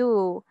do I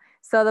do?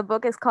 So the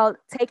book is called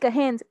Take a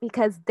Hint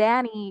because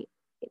Danny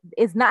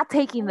is not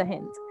taking the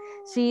hint.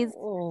 She's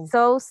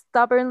so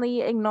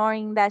stubbornly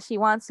ignoring that she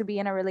wants to be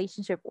in a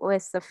relationship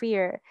with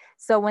Saphir.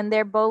 So when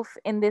they're both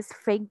in this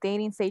fake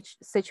dating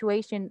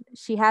situation,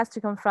 she has to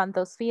confront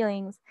those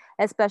feelings,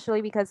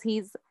 especially because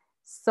he's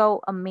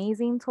so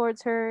amazing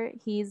towards her.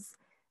 He's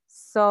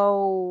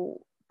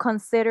so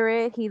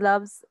considerate. He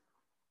loves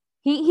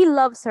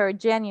her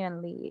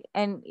genuinely,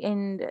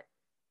 and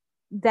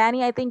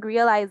Danny, I think,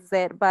 realizes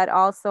it, but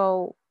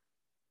also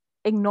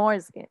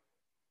ignores it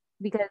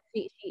because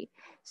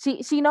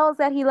she knows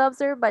that he loves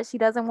her, but she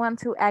doesn't want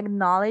to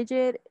acknowledge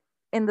it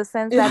in the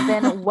sense that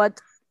then what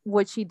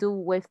would she do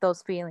with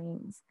those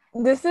feelings?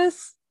 This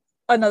is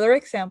another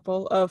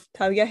example of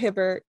Talia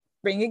Hibbert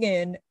bringing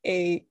in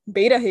a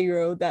beta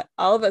hero that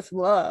all of us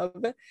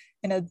love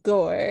and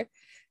adore,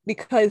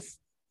 because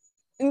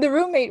in the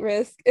roommate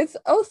risk, it's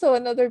also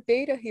another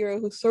beta hero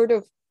who's sort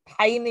of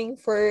pining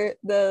for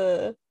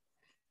the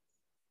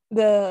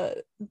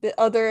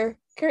other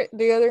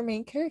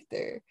main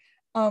character.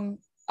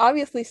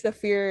 Obviously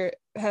Saphir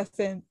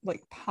hasn't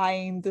like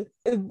pined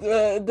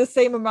the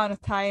same amount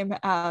of time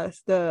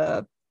as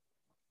the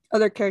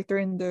other character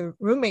in the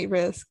roommate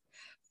risk,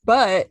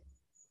 but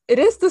it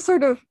is the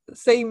sort of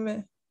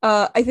same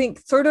I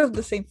think sort of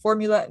the same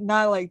formula,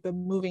 not like the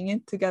moving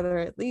in together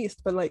at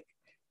least, but like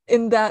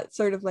in that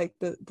sort of like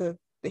the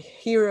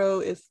hero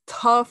is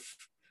tough,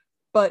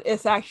 but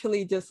it's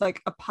actually just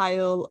like a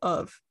pile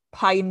of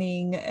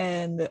pining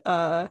and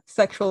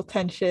sexual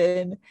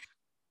tension,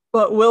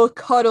 but will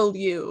cuddle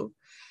you.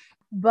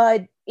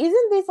 But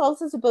isn't this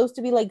also supposed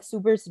to be like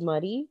super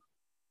smutty?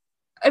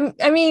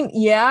 I mean,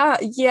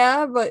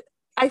 yeah, but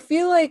I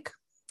feel like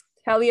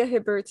Talia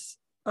Hibbert's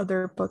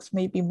other books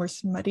may be more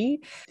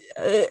smutty.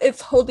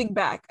 It's holding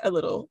back a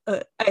little,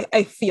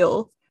 I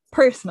feel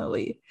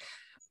personally,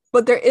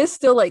 but there is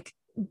still like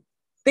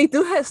they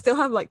do still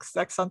have like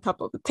sex on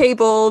top of the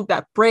table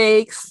that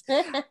breaks.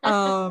 There's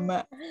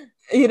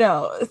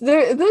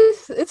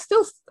it's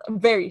still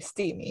very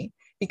steamy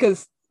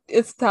because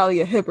it's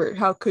Talia Hibbert.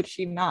 How could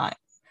she not?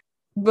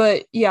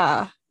 But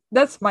yeah,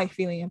 that's my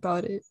feeling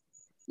about it.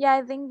 Yeah,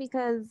 I think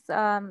because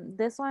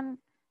this one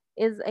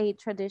is a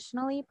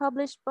traditionally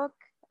published book.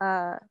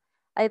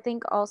 I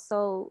think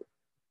also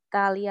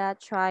Thalia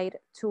tried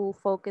to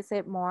focus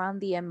it more on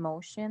the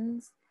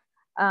emotions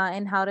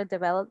and how to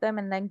develop them,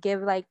 and then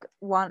give like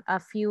a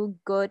few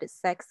good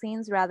sex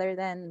scenes rather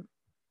than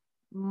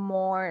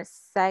more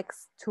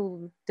sex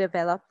to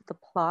develop the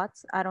plot.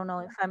 I don't know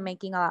if I'm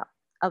making a lot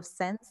of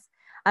sense.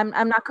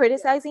 I'm not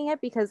criticizing it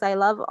because I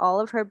love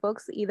all of her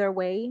books either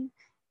way.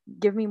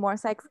 Give me more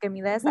sex, give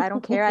me less. I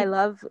don't care. I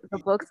love the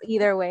books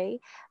either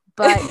way.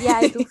 But yeah,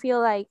 I do feel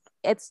like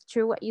it's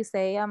true what you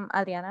say,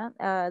 Adriana.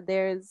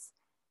 There's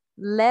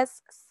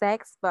less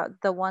sex,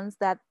 but the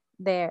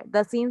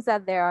scenes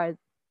that are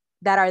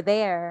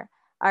there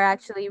are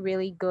actually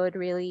really good,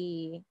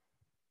 really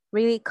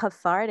really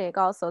cathartic.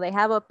 Also, they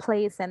have a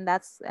place, and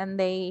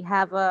they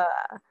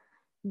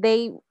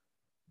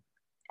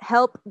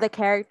help the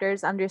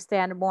characters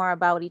understand more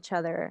about each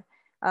other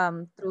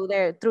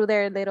through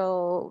their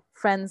little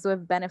friends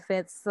with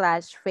benefits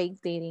 / fake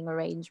dating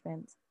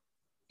arrangements.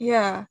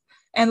 Yeah,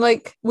 and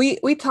like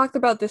we talked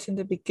about this in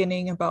the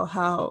beginning about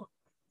how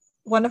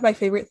one of my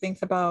favorite things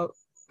about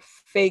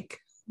fake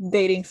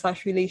dating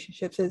 /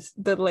 relationships is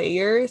the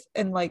layers,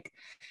 and like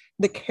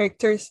the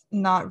characters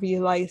not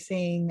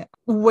realizing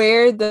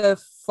where the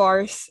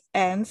farce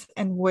ends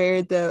and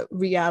where the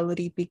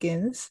reality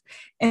begins.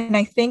 And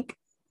I think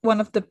one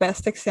of the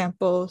best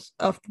examples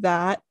of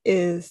that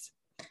is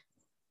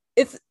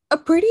it's a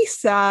pretty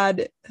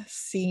sad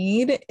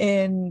scene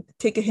in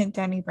Take a Hint,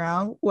 Danny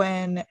Brown,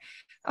 when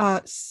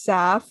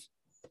Saf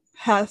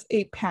has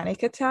a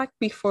panic attack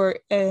before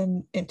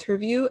an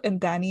interview and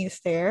Danny is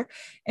there,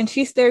 and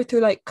she's there to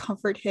like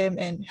comfort him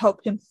and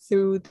help him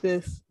through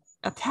this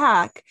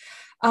attack.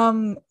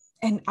 And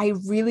I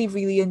really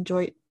really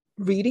enjoyed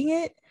reading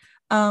it,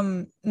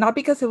 not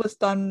because it was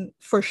done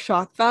for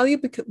shock value,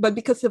 but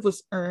because it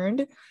was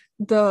earned.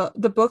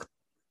 The book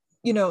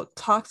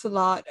talks a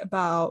lot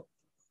about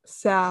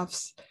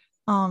Saf's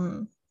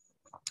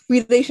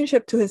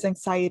relationship to his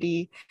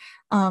anxiety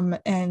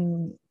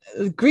and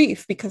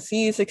grief, because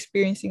he is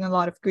experiencing a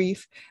lot of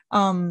grief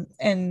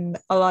and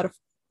a lot of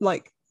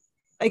like,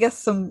 I guess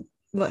some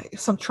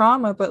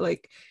trauma, but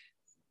like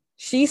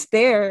she's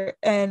there,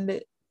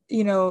 and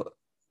you know,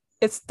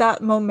 it's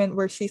that moment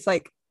where she's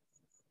like,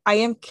 I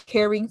am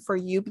caring for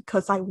you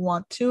because I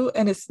want to,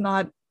 and it's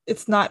not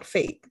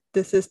fake.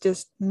 This is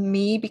just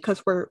me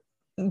because we're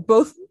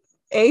both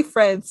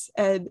friends,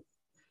 and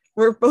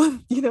we're both,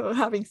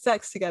 having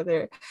sex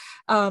together.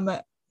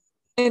 And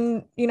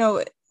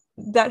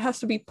that has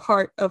to be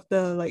part of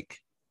the like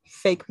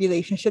fake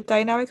relationship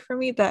dynamic for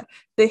me, that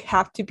they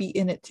have to be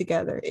in it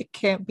together. It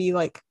can't be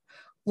like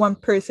one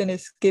person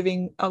is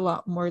giving a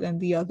lot more than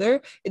the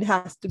other. It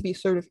has to be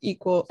sort of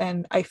equal,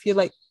 and I feel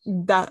like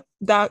that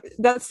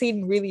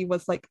scene really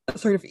was like a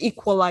sort of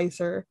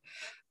equalizer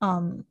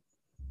for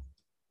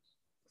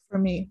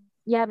me.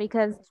 Yeah,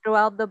 because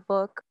throughout the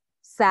book,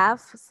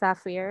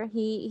 Sapphire,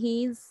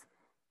 he's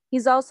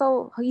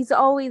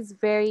always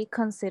very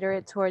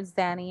considerate towards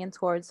Danny and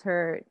towards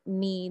her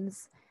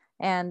needs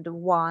and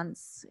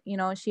wants.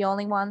 She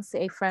only wants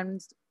a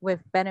friend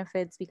with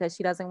benefits because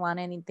she doesn't want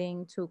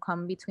anything to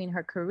come between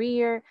her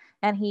career,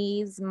 and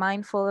he's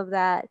mindful of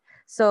that.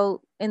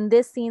 So in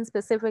this scene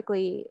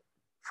specifically,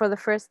 for the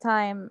first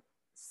time,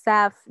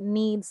 Saf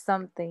needs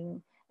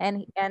something,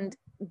 and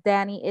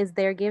Danny is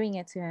there giving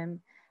it to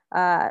him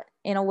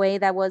in a way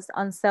that was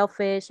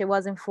unselfish. It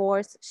wasn't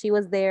forced. She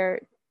was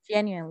there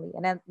genuinely,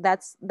 and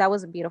that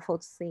was beautiful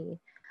to see.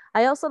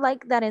 I also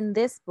like that in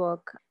this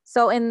book.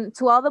 So in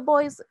To All the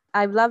Boys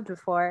I've Loved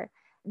Before,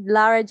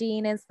 Lara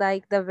Jean is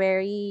like the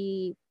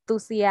very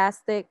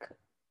enthusiastic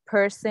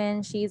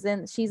person. She's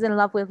in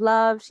love with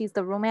love. She's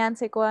the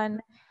romantic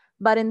one.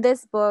 But in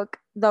this book,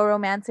 the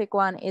romantic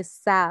one is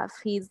Saf.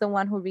 He's the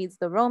one who reads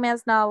the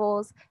romance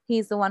novels.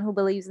 He's the one who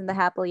believes in the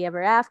happily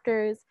ever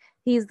afters.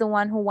 He's the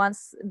one who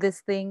wants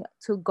this thing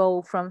to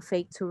go from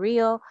fake to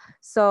real.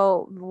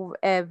 So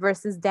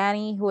versus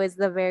Danny, who is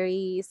the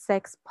very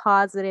sex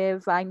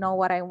positive, I know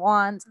what I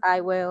want.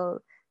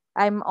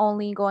 I'm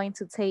only going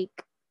to take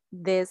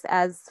this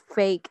as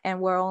fake, and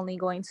we're only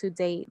going to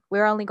date.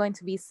 We're only going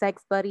to be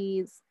sex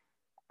buddies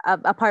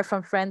apart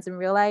from friends in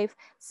real life.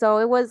 So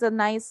it was a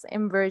nice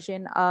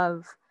inversion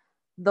of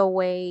the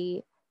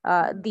way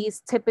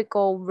these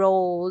typical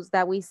roles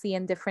that we see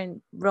in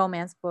different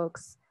romance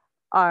books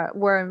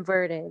were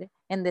inverted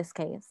in this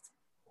case.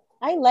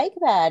 I like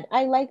that.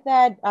 I like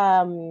that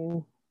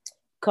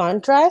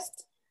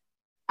contrast.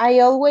 I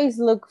always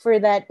look for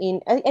that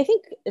I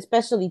think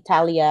especially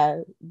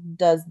Talia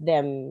does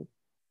them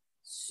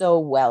so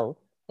well.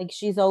 Like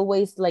she's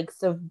always like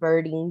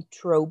subverting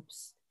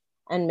tropes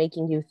and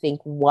making you think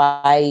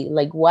why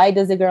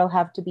does the girl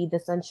have to be the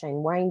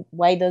sunshine?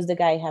 Why does the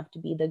guy have to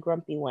be the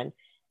grumpy one?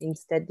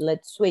 Instead,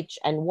 let's switch.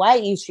 And why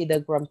is she the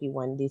grumpy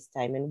one this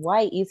time? And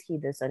why is he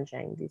the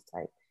sunshine this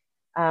time?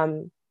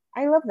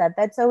 I love that.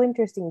 That's so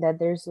interesting that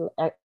there's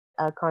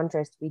a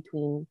contrast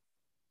between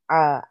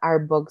our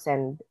books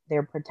and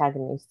their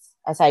protagonists,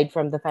 aside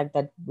from the fact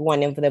that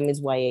one of them is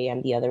YA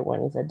and the other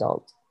one is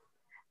adult.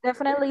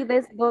 Definitely,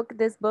 this book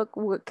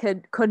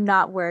could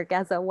not work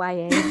as a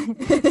YA.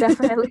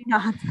 Definitely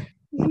not.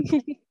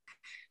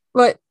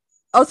 But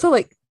also,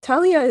 like,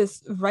 Talia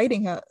is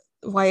writing a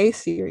YA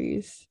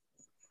series.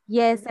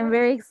 Yes, I'm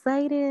very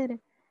excited.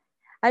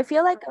 I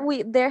feel like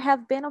there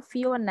have been a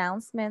few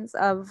announcements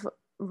of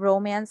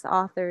romance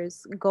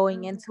authors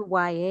going into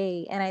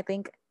YA, and I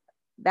think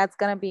that's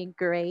gonna be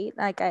great.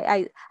 Like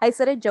I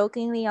said it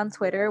jokingly on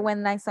Twitter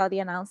when I saw the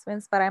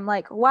announcements, but I'm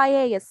like,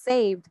 YA is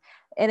saved.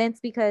 And it's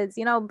because,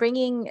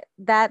 bringing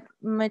that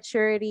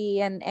maturity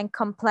and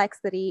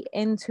complexity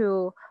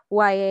into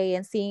YA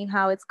and seeing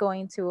how it's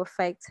going to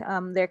affect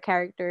their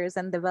characters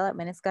and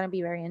development is going to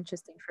be very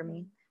interesting for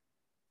me.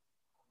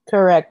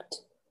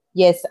 Correct.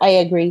 Yes, I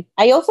agree.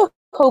 I also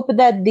hope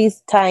that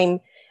this time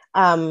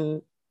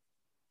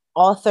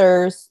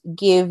authors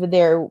give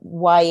their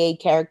YA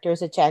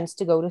characters a chance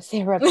to go to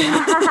therapy.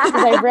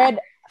 I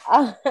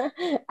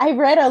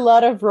read a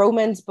lot of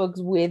romance books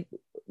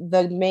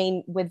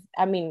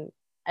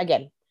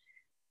again,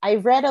 I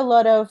read a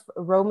lot of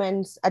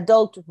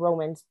adult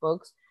romance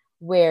books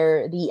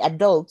where the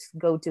adults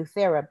go to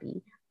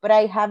therapy, but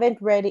I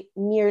haven't read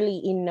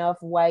nearly enough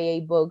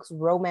YA books,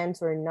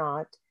 romance or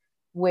not,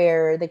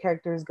 where the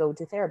characters go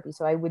to therapy.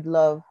 So I would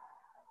love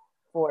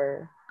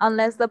for...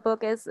 Unless the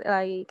book is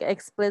like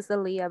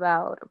explicitly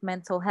about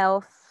mental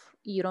health,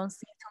 you don't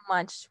see too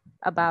much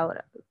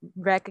about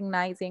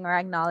recognizing or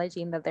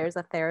acknowledging that there's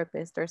a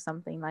therapist or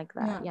something like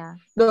that. Yeah.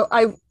 Though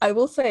I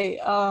will say,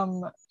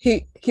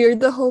 Here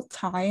the Whole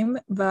Time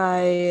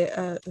by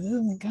oh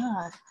my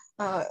god,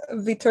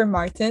 Vitor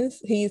Martins.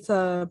 He's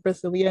a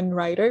Brazilian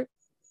writer.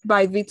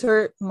 By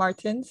Vitor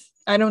Martins.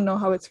 I don't know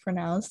how it's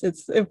pronounced.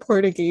 It's in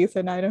Portuguese,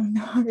 and I don't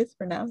know how it's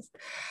pronounced.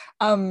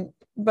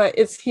 But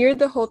it's Here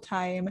the Whole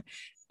Time,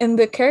 and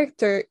the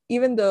character,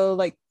 even though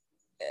like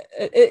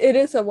it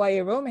is a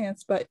YA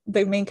romance, but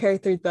the main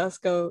character does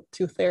go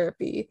to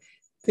therapy,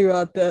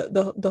 throughout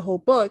the whole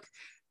book,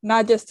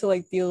 not just to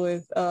like deal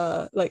with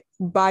like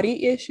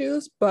body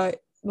issues, but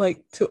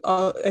like to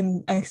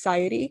and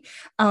anxiety,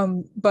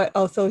 but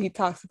also he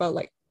talks about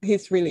like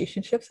his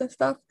relationships and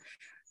stuff,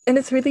 and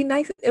it's really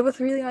nice. It was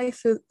really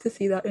nice to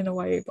see that in a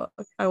YA book.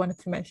 I wanted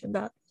to mention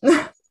that.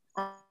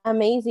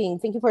 Amazing.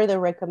 Thank you for the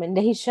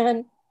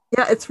recommendation.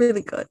 Yeah, it's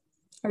really good.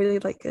 I really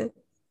like it.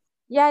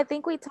 Yeah, I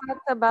think we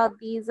talked about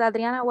these.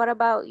 Adriana, what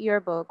about your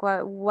book?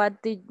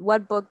 What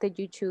book did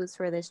you choose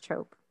for this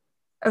trope?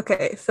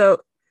 Okay,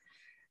 so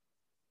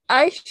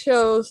I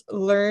chose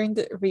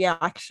Learned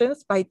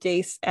Reactions by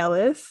Jace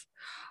Ellis.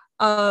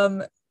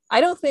 I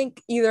don't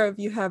think either of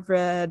you have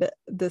read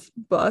this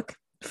book.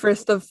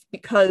 First of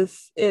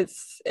because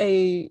it's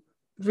a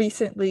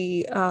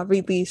recently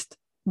released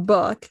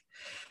book,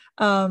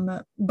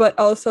 but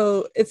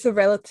also it's a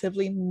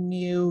relatively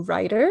new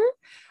writer.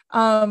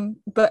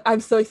 But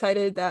I'm so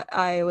excited that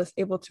I was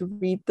able to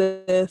read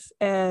this,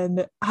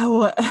 and I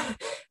want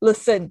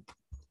listen.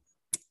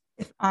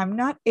 If I'm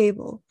not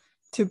able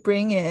to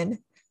bring in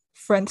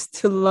friends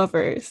to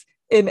lovers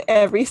in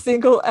every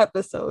single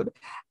episode,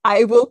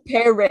 I will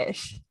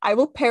perish. I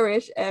will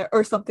perish,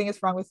 or something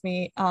is wrong with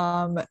me.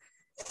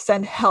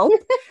 Send help.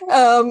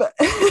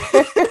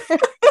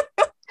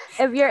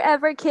 If you're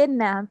ever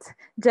kidnapped,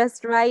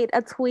 just write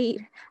a tweet.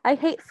 I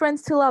hate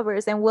friends to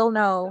lovers, and we'll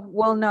know.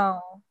 We'll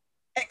know.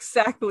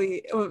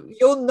 Exactly.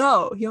 You'll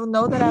know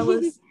that I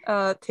was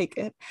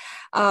taken.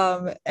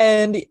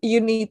 And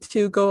you need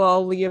to go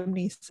all Liam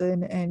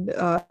Neeson and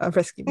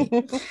rescue me.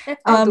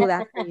 I'll do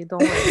that for you,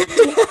 don't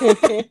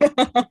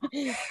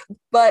worry.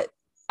 But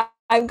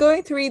I'm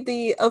going to read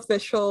the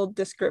official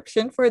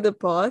description for the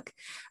book,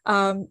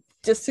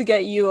 just to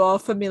get you all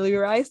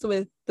familiarized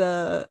with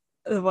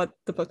what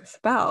the book is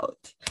about.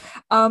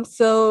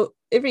 So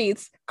it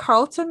reads,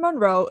 Carlton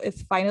Monroe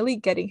is finally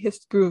getting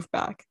his groove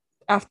back.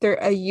 After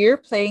a year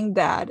playing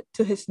dad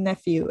to his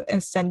nephew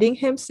and sending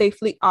him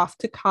safely off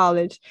to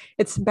college,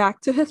 it's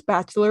back to his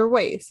bachelor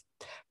ways.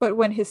 But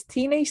when his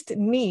teenage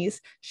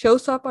niece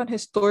shows up on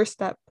his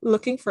doorstep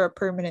looking for a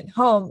permanent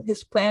home,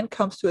 his plan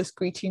comes to a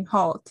screeching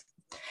halt.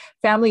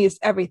 Family is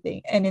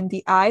everything, and in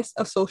the eyes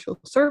of social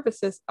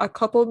services, a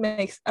couple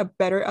makes a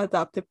better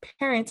adoptive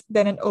parent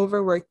than an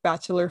overworked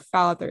bachelor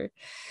father.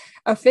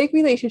 A fake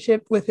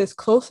relationship with his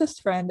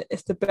closest friend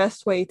is the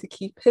best way to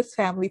keep his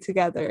family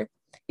together.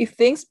 If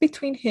things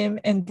between him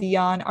and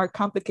Dion are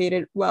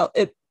complicated, well,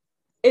 it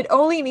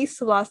only needs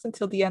to last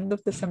until the end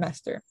of the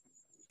semester.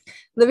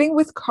 Living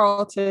with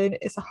Carlton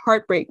is a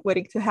heartbreak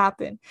waiting to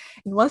happen,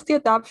 and once the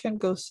adoption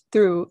goes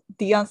through,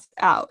 Dion's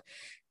out.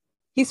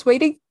 He's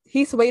waited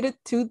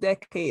 2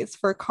 decades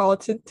for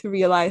Carlton to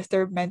realize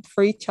they're meant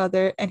for each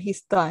other, and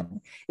he's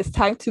done. It's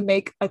time to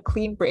make a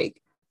clean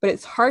break, but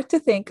it's hard to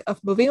think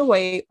of moving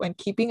away when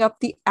keeping up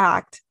the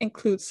act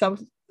includes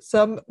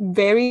some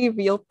very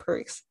real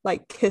perks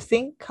like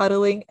kissing,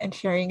 cuddling, and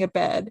sharing a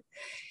bed.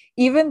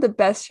 Even the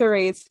best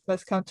charades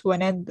must come to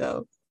an end,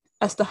 though.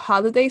 As the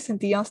holidays and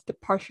Dion's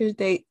departure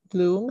date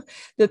loom,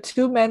 the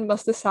two men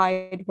must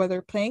decide whether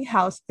playing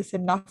house is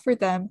enough for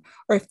them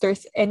or if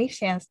there's any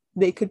chance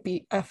they could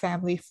be a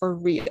family for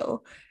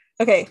real.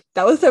 Okay,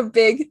 that was a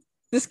big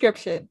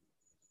description.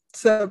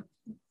 So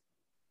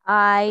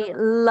I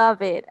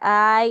love it.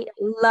 I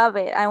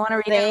want to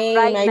read it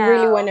right now. I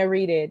really want to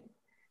read it.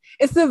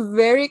 It's a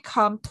very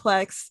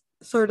complex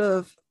sort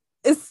of,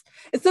 it's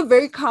a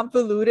very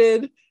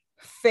convoluted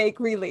fake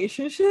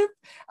relationship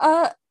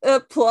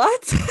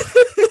plot.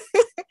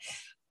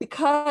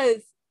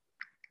 Because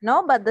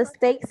no, but the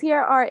stakes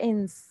here are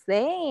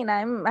insane.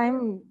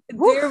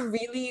 They're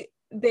really,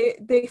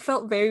 they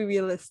felt very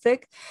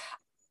realistic.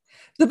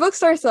 The book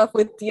starts off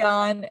with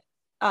Dion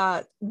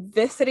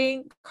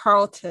visiting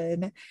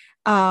Carlton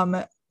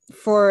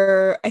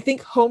for, I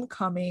think,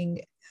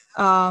 homecoming,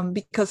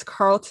 because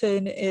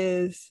Carlton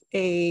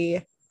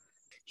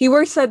he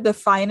works at the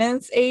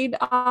finance aid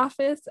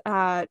office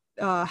at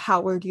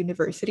Howard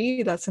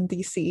University, that's in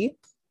DC.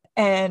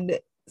 And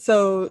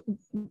so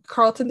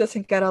Carlton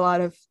doesn't get a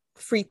lot of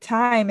free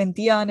time, and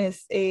Dion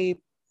is I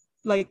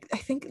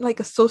think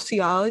a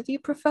sociology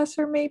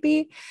professor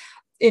maybe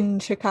in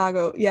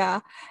Chicago.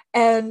 Yeah.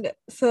 And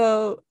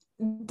so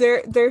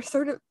they've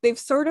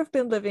sort of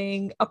been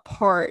living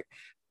apart,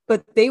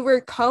 but they were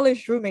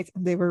college roommates,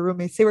 and they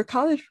were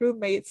college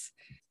roommates.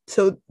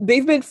 So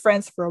they've been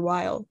friends for a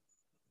while.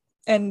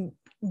 And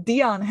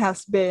Dion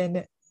has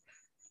been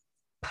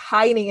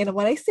pining, and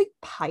when I say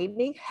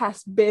pining,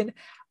 has been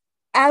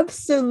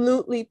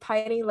absolutely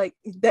pining, like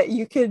that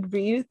you could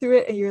read through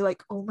it and you're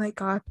like, oh my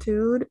god,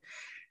 dude,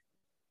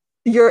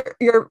 you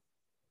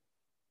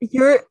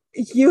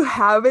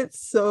have it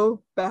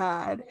so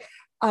bad.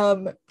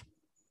 And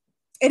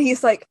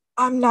he's like,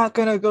 I'm not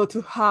gonna go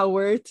to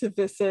Howard to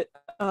visit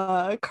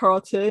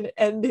Carlton,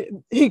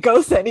 and he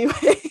goes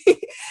anyway.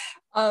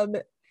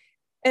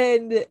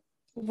 And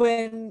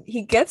when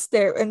he gets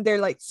there and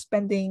they're like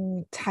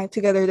spending time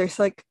together, there's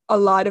like a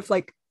lot of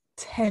like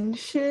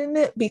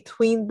tension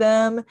between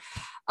them,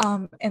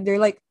 and they're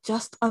like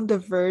just on the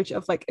verge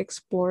of like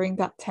exploring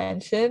that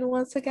tension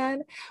once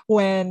again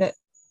when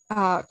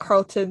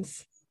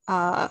Carlton's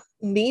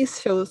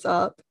niece shows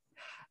up,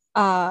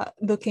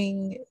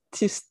 looking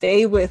to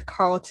stay with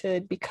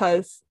Carlton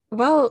because,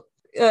 well,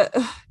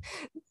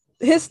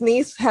 his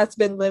niece has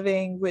been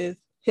living with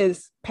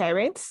his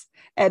parents,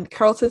 and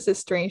Carlton's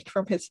estranged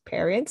from his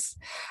parents.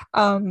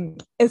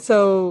 And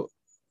so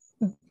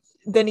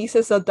the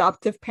niece's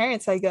adoptive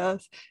parents, I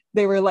guess,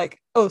 they were like,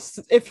 "Oh,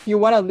 if you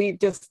want to leave,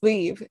 just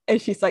leave."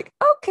 And she's like,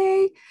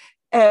 "Okay,"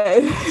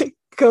 and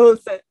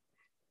goes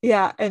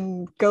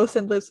and goes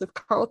and lives with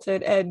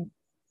Carlton. And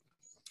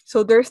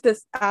so there's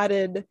this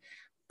added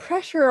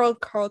pressure on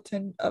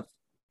Carlton of,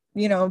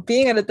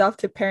 being an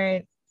adoptive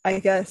parent, I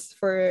guess,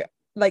 for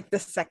like the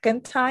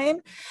second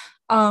time.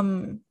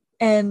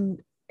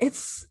 And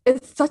it's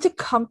such a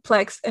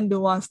complex and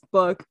nuanced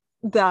book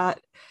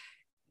that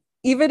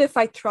even if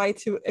I try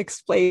to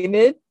explain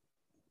it,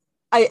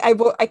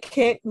 I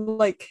can't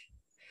like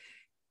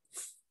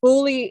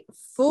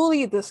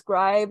fully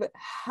describe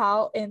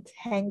how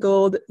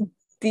entangled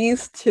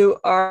these two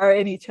are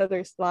in each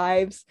other's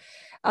lives.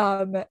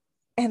 And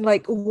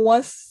like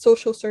once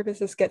social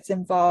services gets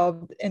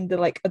involved in the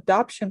like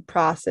adoption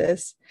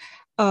process,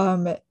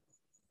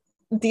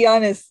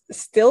 Dion is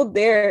still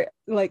there,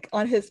 like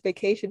on his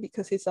vacation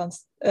because he's on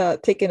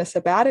taking a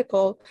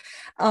sabbatical,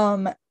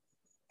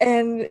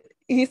 and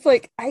he's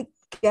like, I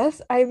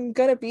guess I'm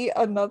gonna be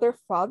another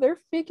father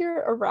figure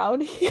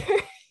around here.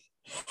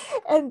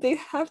 And they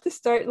have to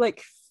start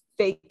like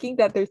faking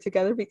that they're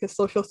together because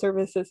social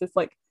services is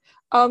like,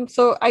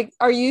 so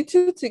are you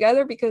two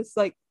together because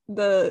like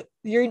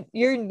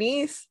your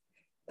niece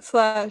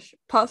slash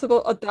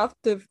possible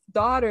adoptive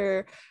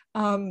daughter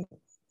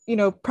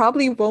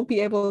probably won't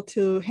be able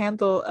to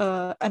handle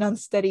an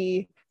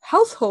unsteady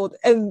household.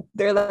 And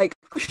they're like,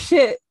 oh,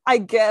 shit, I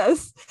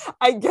guess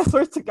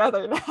we're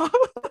together now.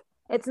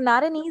 It's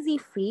not an easy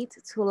feat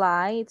to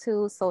lie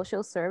to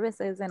social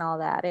services and all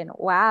that. And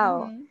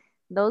wow,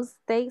 those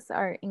stakes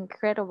are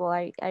incredible.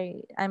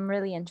 I'm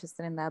really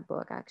interested in that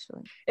book,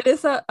 actually. It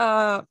is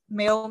a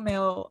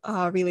male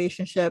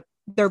relationship.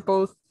 They're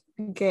both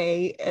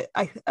gay.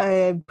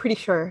 I'm pretty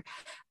sure.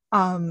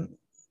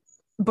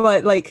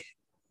 But like,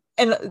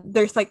 and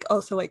there's like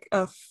also like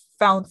a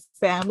found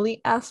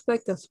family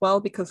aspect as well,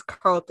 because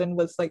Carlton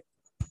was like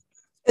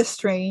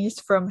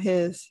estranged from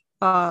his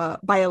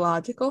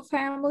biological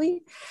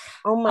family.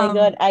 Oh my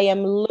god, I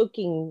am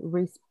looking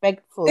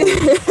respectfully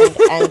and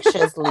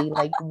anxiously,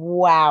 like,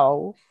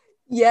 wow.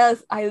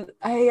 Yes, I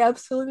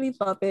absolutely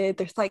love it.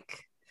 There's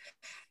like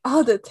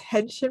the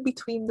tension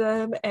between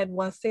them, and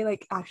once they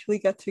like actually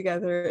get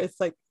together, it's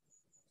like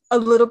a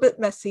little bit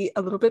messy,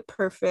 a little bit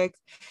perfect.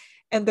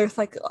 And there's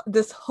like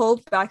this whole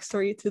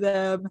backstory to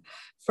them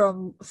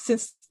from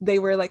since they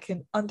were like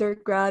in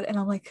undergrad, and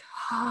I'm like,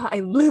 I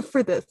live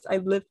for this.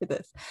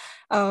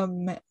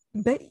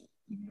 But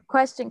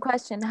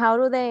question, how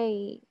do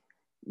they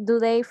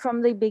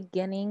from the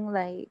beginning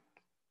like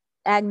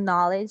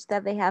acknowledge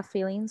that they have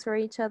feelings for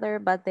each other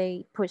but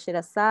they push it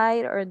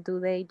aside, or do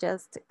they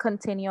just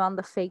continue on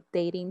the fake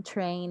dating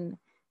train,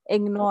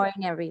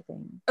 ignoring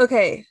everything?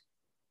 Okay,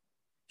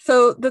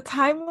 so the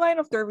timeline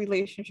of their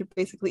relationship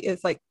basically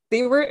is like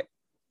they were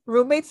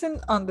roommates in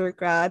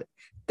undergrad.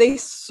 They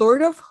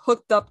sort of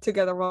hooked up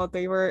together while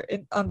they were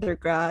in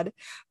undergrad,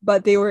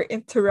 but they were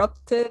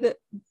interrupted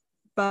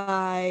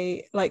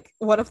by like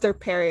one of their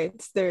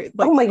parents. They're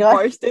like, oh my God,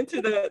 barged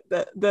into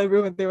the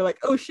room, and they were like,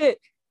 oh shit.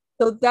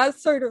 So that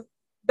sort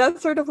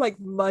of like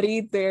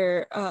muddied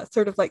their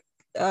sort of like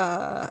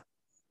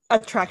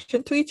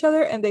attraction to each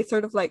other, and they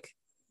sort of like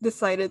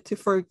decided to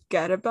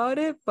forget about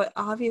it. But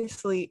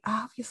obviously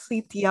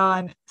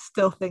Dion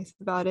still thinks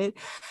about it.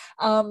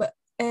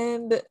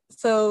 And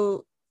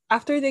so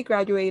after they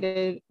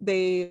graduated,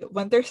 they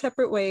went their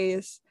separate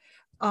ways,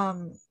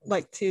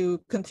 like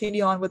to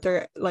continue on with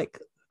their like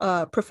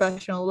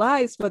professional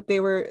lives, but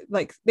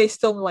they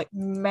still like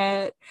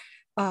met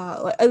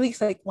like, at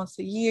least like once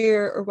a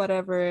year or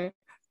whatever.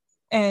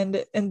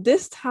 And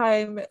this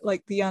time,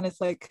 like Dion is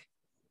like,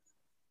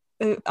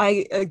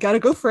 I gotta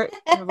go for it.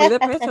 With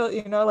that pressure,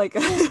 like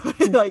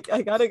like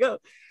I gotta go.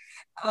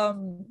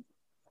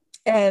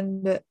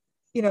 And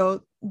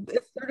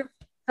it's sort of.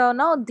 So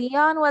no,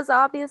 Dion was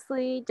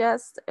obviously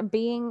just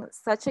being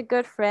such a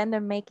good friend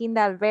and making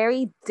that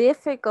very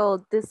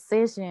difficult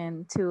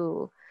decision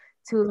to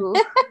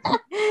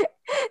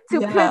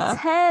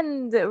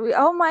pretend.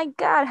 Oh my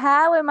God,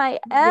 how am I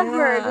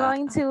ever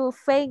going to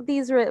fake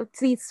these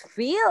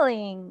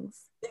feelings?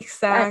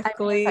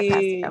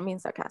 Exactly. I mean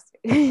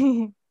sarcastic.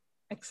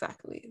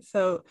 Exactly.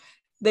 So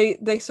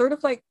they sort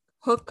of like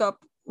hook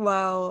up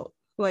while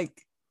like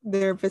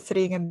they're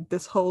visiting and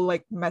this whole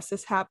like mess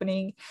is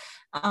happening.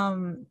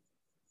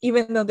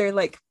 Even though they're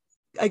like,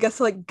 I guess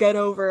like get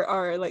over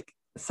our like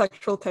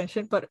sexual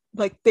tension, but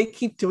like they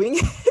keep doing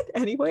it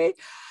anyway.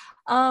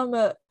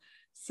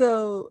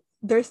 So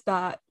there's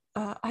that.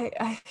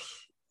 I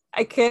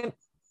can't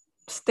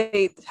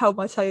state how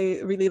much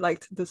I really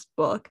liked this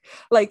book.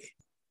 Like,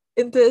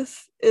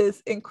 this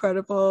is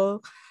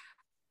incredible.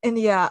 And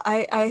yeah,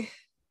 I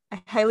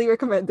highly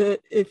recommend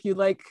it if you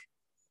like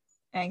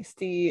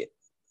angsty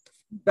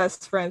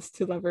best friends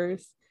to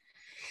lovers.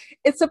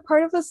 It's a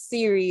part of a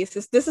series.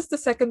 This is the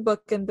second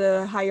book in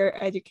the higher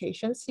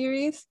education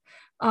series.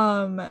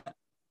 I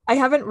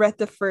haven't read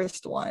the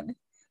first one.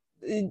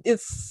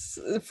 It's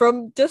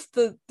from just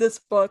this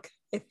book.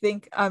 I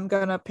think I'm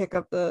gonna pick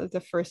up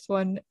the first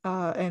one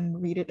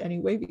and read it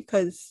anyway,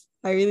 because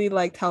I really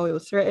liked how it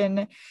was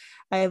written.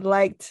 I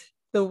liked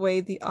the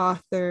way the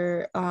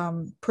author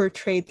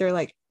portrayed their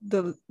like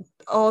the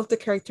all of the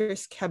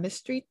characters'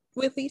 chemistry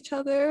with each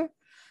other.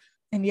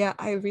 And yeah,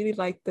 I really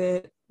liked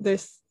it.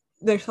 There's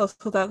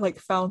also that like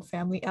found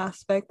family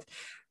aspect.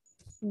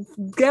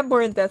 Get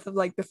more in depth of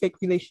like the fake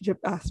relationship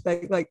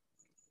aspect. Like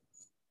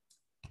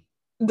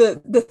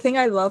the thing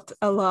I loved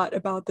a lot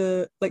about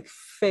the like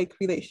fake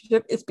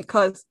relationship is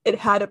because it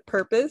had a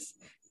purpose.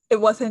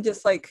 It wasn't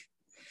just like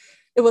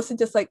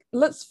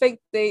let's fake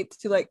date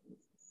to like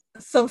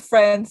some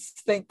friends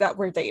think that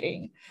we're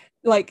dating.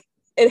 Like,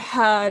 it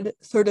had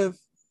sort of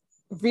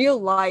real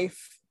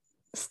life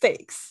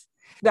stakes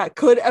that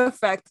could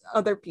affect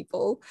other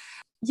people.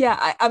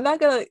 Yeah, I'm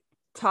not gonna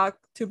talk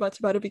too much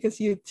about it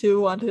because you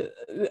two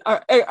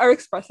are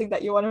expressing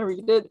that you want to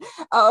read it.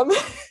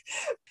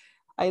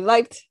 I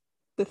liked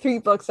the 3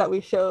 books that we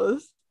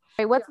chose.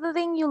 What's the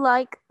thing you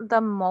like the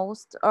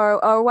most,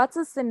 or what's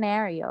a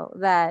scenario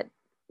that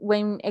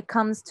when it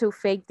comes to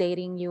fake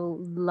dating you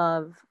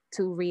love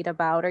to read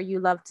about or you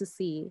love to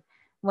see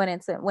when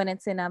it's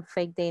in a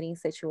fake dating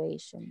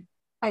situation?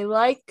 I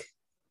like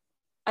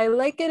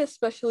it,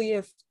 especially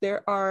if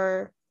there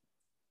are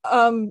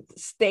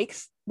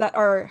stakes that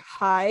are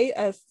high,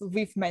 as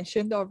we've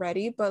mentioned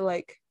already, but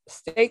like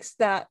stakes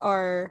that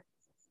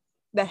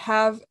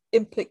have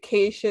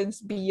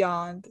implications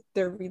beyond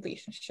their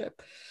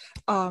relationship.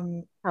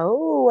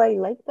 Oh, I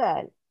like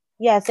that.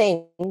 Yeah,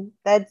 same.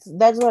 That's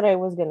what I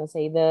was gonna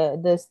say.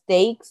 The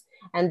stakes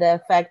and the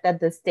fact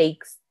that the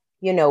stakes,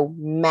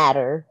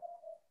 matter.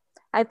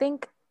 I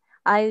think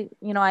I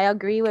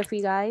agree with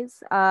you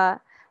guys.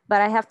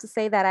 But I have to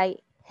say that I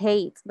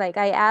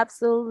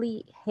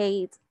absolutely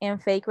hate in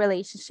fake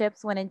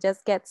relationships when it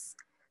just gets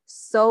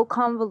so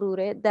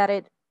convoluted that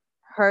it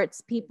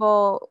hurts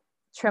people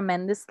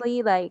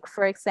tremendously. Like,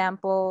 for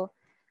example,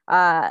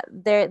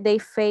 they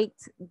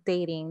faked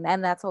dating,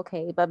 and that's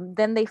okay, but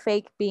then they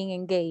fake being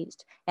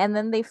engaged, and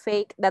then they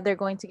fake that they're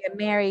going to get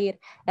married,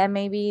 and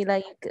maybe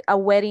like a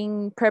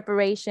wedding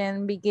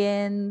preparation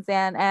begins,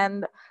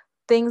 and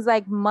things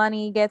like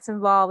money gets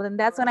involved. And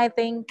that's when I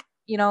think,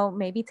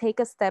 maybe take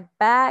a step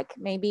back,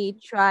 maybe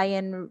try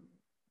and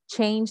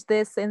change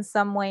this in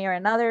some way or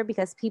another,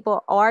 because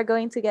people are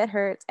going to get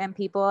hurt and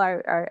people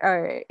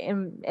are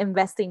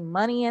investing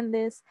money in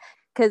this.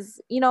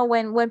 Because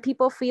when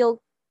people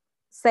feel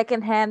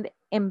secondhand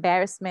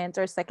embarrassment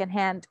or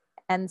secondhand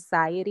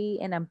anxiety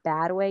in a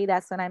bad way,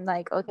 that's when I'm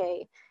like,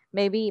 okay,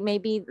 maybe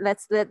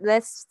let's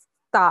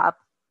stop.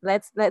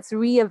 Let's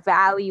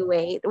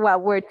reevaluate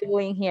what we're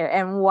doing here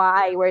and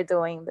why we're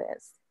doing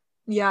this.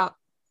 Yeah,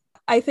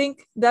 I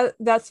think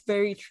that's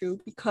very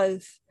true,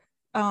 because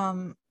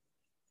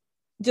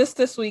just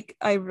this week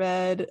I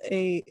read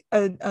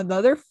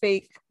another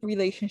fake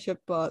relationship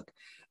book,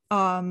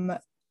 and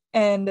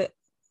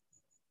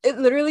it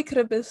literally could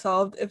have been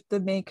solved if the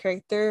main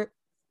character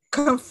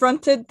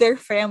confronted their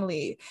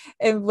family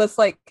and was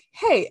like,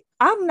 hey,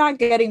 I'm not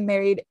getting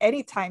married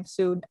anytime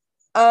soon.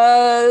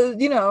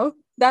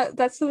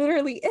 That's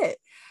literally it.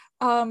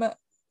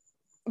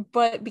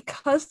 But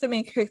because the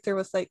main character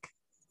was like,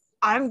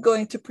 I'm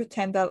going to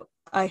pretend that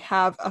I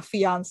have a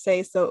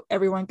fiance so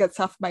everyone gets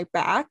off my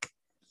back,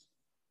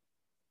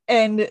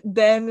 and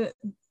then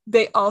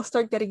they all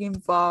start getting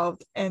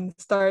involved and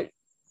start,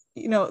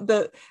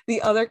 the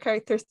other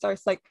character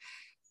starts like,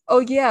 oh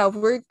yeah,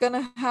 we're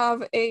gonna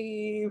have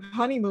a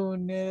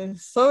honeymoon in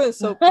so and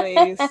so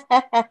place.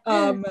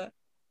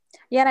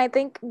 Yeah, and I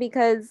think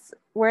because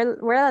we're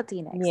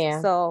Latinx,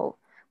 Yeah. so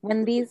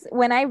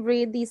when I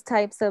read these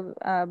types of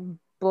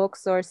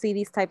books or see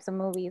these types of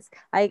movies,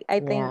 I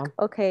think,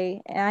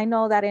 okay, I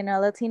know that in a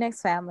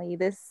Latinx family,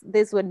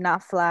 this would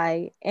not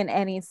fly in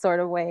any sort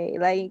of way.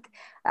 Like,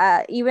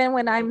 even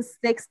when I'm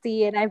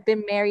 60 and I've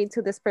been married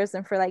to this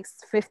person for like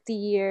 50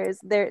 years,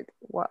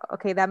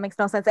 okay, that makes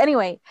no sense.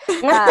 Anyway,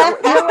 even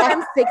when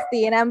I'm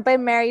 60 and I've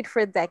been married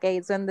for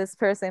decades, when this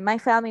person, my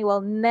family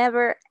will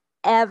never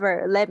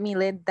ever let me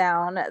live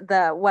down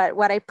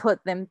what I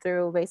put them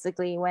through,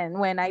 basically,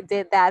 when I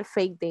did that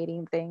fake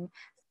dating thing.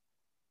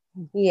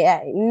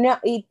 Yeah, no,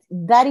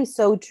 that is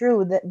so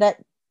true. That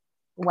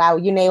wow,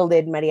 you nailed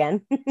it,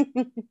 Marianne.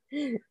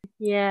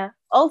 Yeah.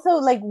 Also,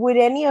 like, would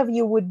any of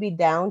you would be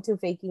down to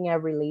faking a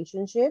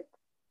relationship?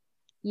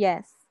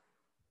 Yes.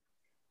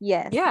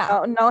 Yeah.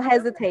 No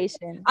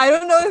hesitation. I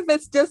don't know if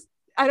it's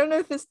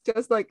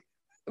just like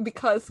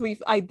because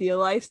we've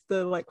idealized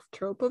the like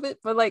trope of it,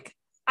 but like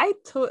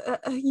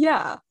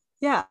yeah,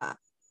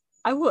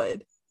 I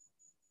would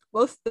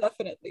most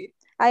definitely.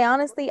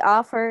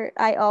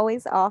 I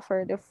always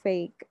offer to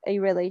fake a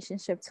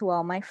relationship to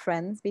all my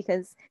friends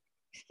because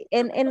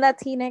in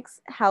Latinx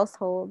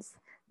households,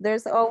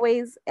 there's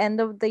always end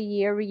of the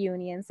year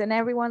reunions, and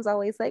everyone's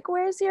always like,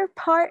 "Where's your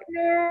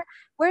partner?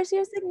 Where's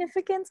your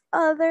significant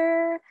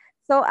other?"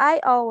 So I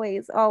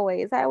always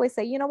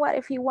say, you know what?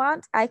 If you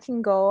want, I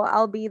can go.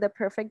 I'll be the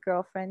perfect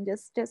girlfriend.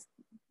 Just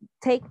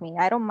take me.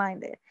 I don't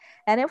mind it.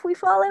 And if we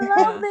fall in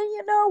love, Yeah. then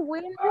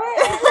win-win.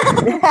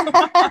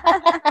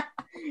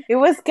 It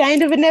was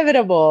kind of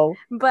inevitable.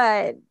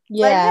 but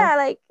Yeah. yeah,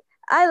 like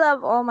I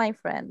love all my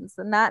friends,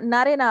 not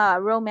in a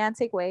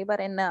romantic way, but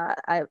in a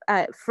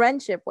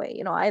friendship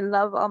way. I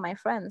love all my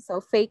friends. So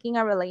faking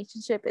a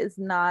relationship is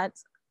not,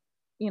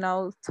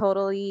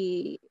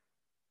 totally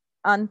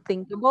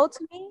unthinkable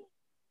to me.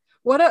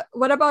 What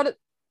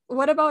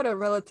about a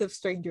relative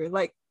stranger,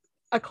 like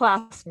a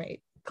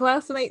classmate?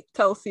 Classmate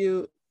tells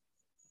you,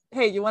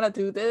 "Hey, you want to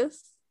do this?"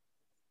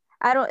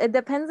 I don't. It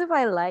depends if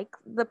I like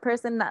the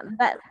person.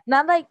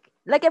 Not like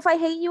if I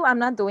hate you, I'm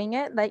not doing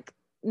it. Like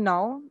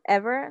no,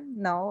 ever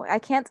no. I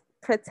can't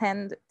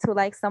pretend to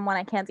like someone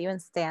I can't even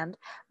stand.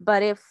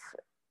 But if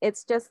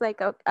it's just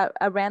like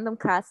a random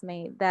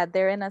classmate that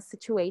they're in a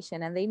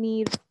situation and they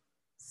need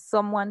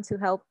someone to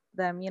help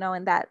them,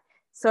 in that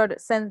sort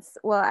of sense,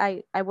 well,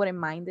 I wouldn't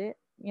mind it.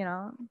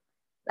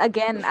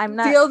 Again, I'm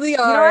not.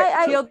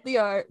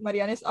 TLDR,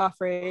 Marianne is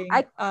offering.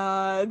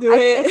 I Do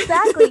it.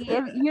 exactly.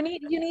 If you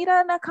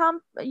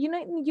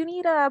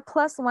need a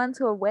plus one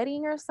to a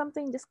wedding or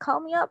something, just call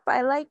me up.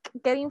 I like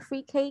getting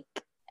free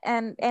cake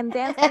and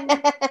dancing.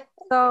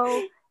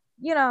 So,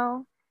 you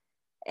know,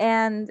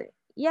 and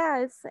yeah,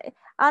 it's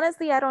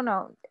honestly I don't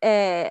know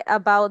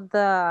about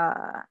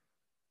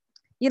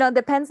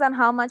depends on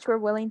how much we're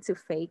willing to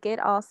fake it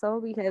also,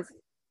 because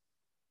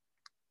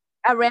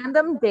a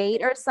random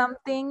date or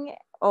something,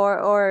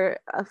 or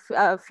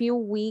a few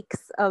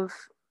weeks of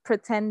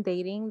pretend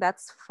dating,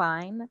 that's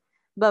fine.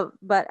 But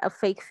a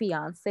fake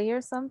fiance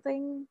or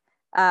something,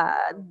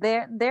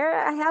 there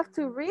I have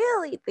to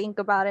really think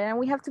about it, and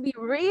we have to be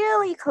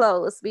really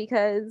close,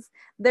 because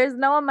there's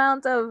no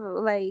amount of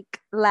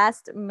like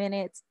last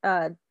minute,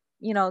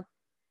 you know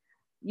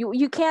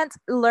you can't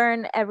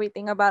learn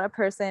everything about a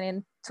person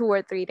in 2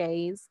 or 3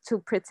 days to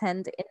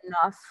pretend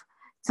enough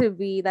to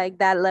be like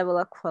that level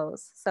of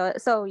close.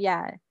 So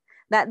yeah,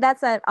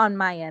 that's on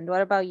my end.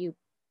 What about you?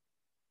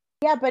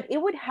 Yeah, but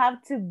it would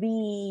have to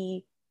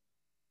be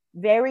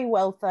very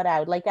well thought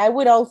out. Like I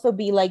would also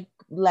be like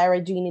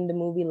Lara Jean in the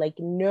movie, like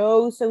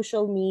no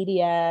social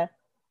media.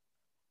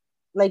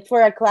 Like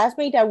for a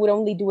classmate, I would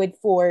only do it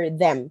for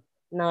them.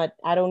 Not,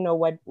 I don't know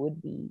what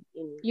would be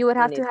You would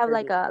in have to it have for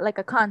like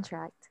me. a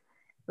contract,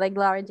 like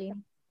Laura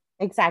Jean.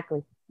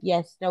 Exactly.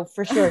 Yes. No,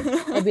 for sure.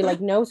 I'd be like,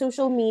 no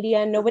social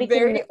media. Nobody can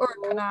Very know.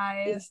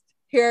 organized.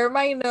 Here are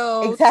my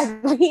notes.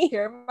 Exactly.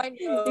 Here are my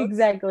notes.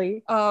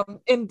 Exactly.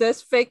 In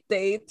this fake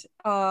date,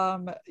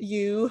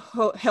 you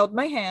held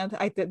my hand.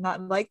 I did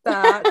not like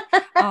that.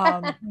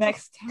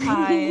 Next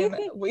time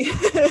we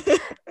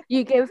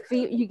You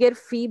get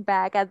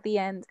feedback at the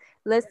end.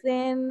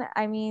 Listen,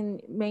 I mean,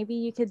 maybe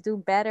you could do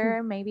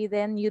better. Maybe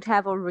then you'd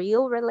have a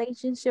real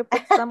relationship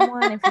with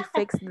someone if you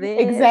fix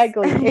this.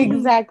 Exactly.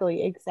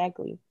 Exactly.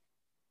 Exactly.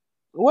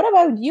 What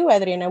about you,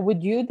 Adriana?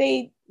 Would you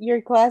date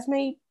your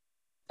classmate?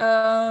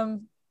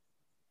 um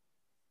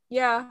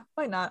yeah,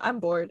 why not? I'm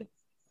bored.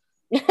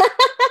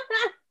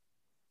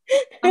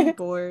 I'm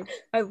bored.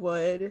 I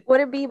would.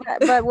 Would it be,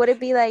 but would it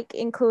be like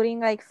including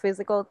like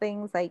physical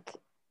things like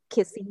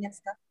kissing and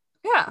stuff?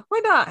 Yeah, why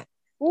not?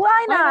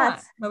 Why Why not?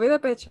 not? Mover the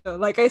pecho.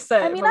 Like I I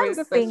said, mean, mover I'm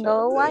the pecho.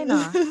 single. Why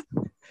not?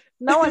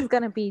 No one's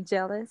gonna be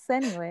jealous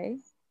anyway.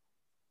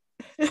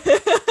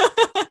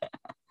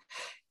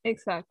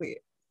 Exactly.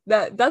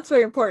 That's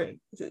very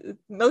important.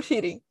 No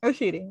cheating. No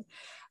cheating.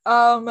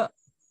 Um,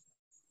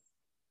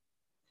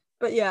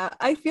 but yeah,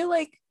 I feel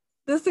like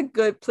this is a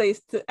good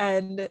place to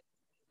end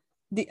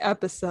the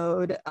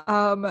episode.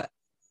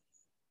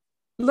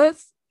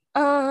 Let's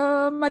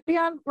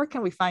Marianne, where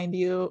can we find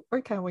you?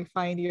 Where can we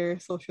find your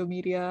social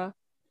media?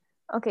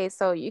 Okay,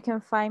 so you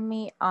can find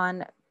me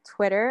on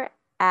Twitter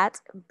at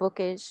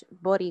Bookish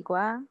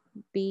Boricua,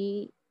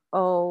 BORICUA,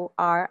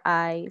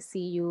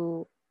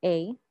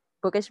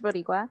 Bookish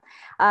Boricua.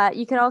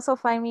 You can also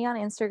find me on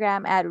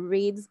Instagram at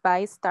Reads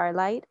by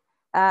Starlight.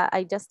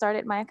 I just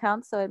started my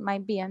account, so it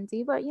might be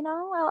empty, but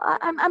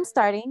I'm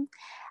starting.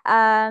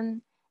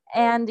 Um,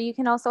 and you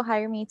can also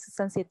hire me to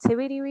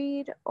sensitivity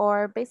read,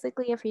 or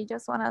basically, if you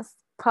just want to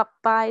pop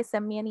by,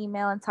 send me an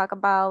email and talk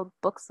about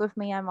books with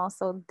me, I'm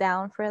also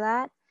down for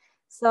that.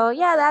 So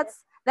yeah,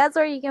 that's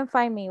where you can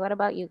find me. What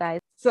about you guys?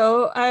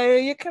 So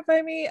you can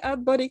find me at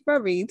Boricua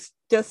Reads,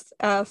 just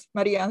as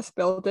Marianne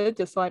spelled it,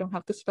 just so I don't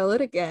have to spell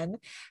it again.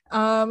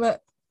 On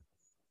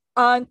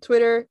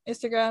Twitter,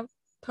 Instagram,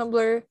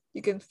 Tumblr.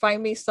 You can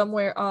find me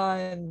somewhere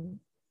on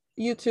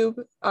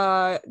YouTube.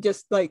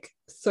 Just like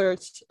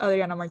search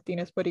Adriana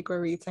Martinez Boricua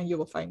Reads and you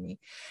will find me.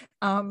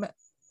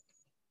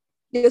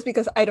 Just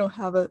because I don't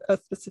have a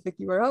specific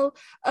URL.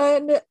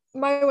 And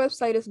my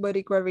website is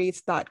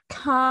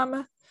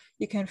boricuareads.com.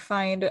 You can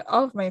find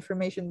all of my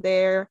information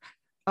there,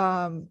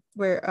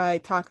 where I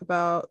talk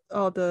about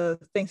all the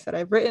things that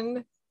I've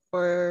written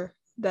or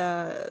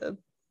the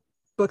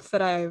books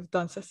that I've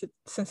done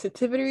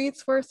sensitivity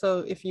reads for. So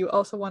if you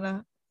also want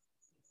to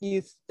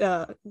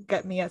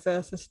get me as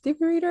a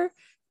sensitivity reader,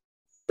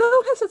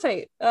 don't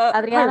hesitate.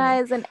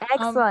 Adriana is an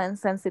excellent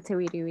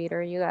sensitivity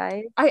reader, you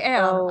guys. I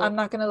am. So, I'm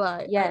not gonna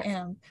lie. Yes. I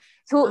am.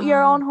 Toot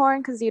your own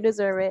horn because you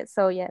deserve it.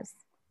 So yes.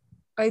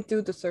 I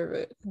do deserve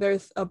it.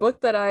 There's a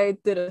book that I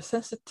did a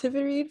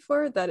sensitivity read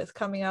for that is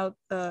coming out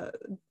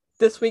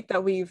this week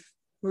that we're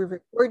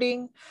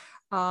recording.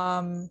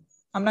 I'm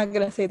not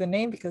gonna say the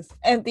name because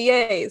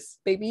NDAs,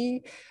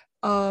 baby.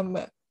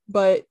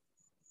 But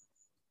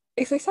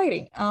it's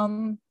exciting.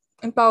 And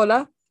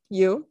Paola,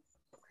 you?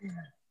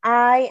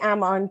 I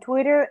am on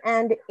Twitter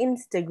and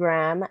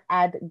Instagram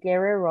at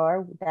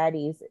Guerreror. That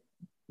is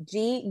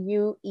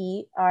GUERRERAWR.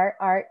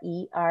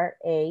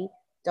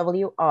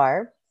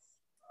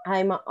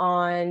 I'm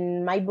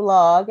on my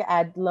blog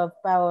at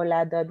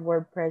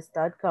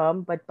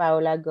lovepaola.wordpress.com, but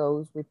Paola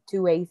goes with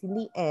 2 A's in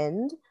the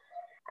end.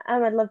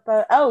 I'm at Love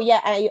Paola. Oh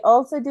yeah, I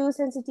also do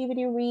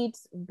sensitivity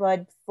reads,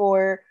 but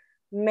for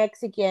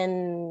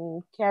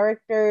Mexican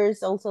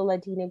characters, also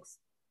Latinx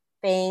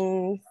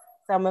things.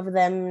 Some of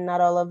them,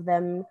 not all of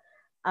them.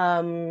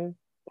 I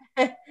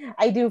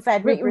do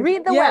fat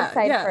read the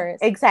website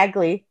first.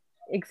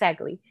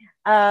 Exactly.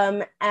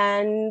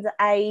 And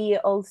I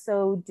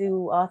also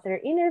do author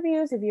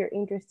interviews. If you're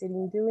interested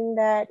in doing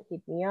that,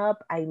 hit me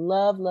up. I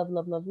love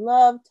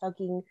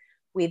talking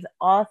with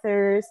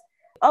authors.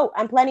 Oh,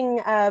 I'm planning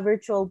a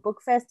virtual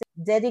book fest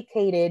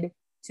dedicated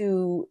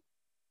to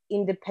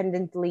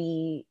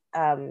independently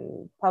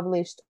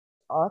published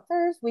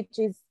authors, which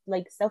is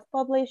like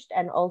self-published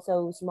and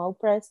also small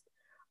press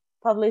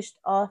published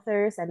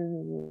authors,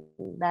 and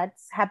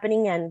that's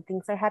happening and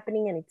things are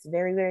happening and it's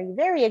very, very,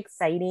 very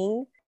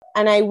exciting.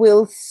 And I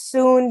will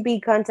soon be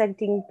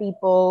contacting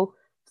people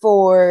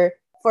for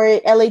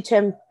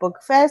LHM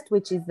Book Fest,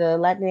 which is the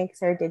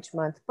Latinx Heritage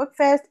Month Book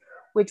Fest,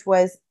 which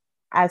was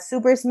a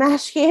super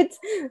smash hit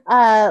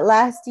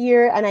last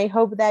year. And I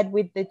hope that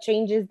with the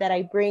changes that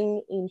I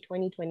bring in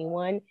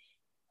 2021,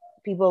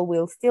 people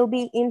will still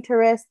be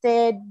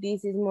interested.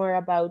 This is more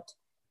about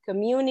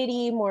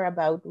community, more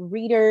about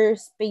reader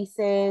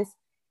spaces.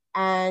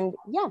 And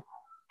yeah,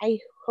 I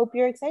hope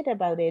you're excited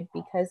about it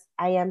because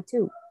I am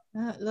too.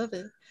 I love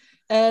it.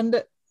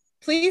 And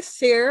please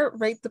share,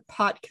 rate the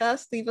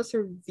podcast, leave us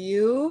a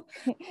review.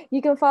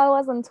 You can follow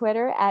us on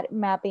Twitter at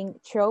Mapping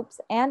Tropes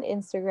and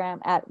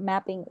Instagram at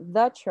Mapping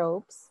the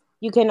Tropes.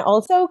 You can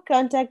also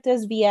contact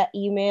us via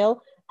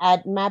email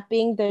at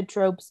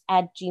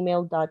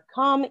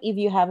mappingthetropes@gmail.com if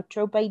you have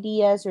trope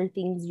ideas or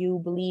things you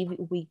believe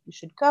we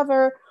should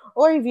cover,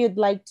 or if you'd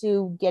like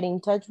to get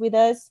in touch with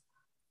us,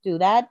 do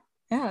that.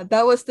 Yeah,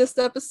 that was this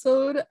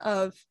episode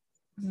of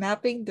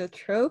Mapping the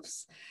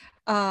Tropes.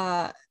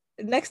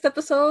 Next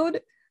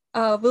episode,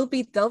 we'll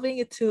be delving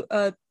into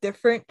a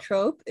different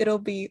trope. It'll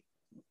be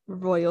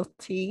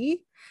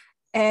royalty.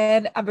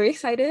 And I'm very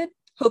excited.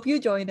 Hope you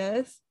join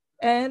us.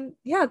 And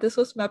yeah, this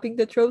was Mapping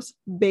the Tropes,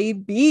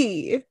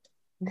 baby.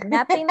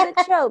 Mapping the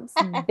Tropes,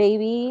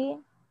 baby.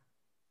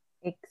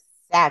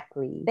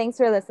 Exactly. Thanks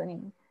for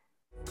listening.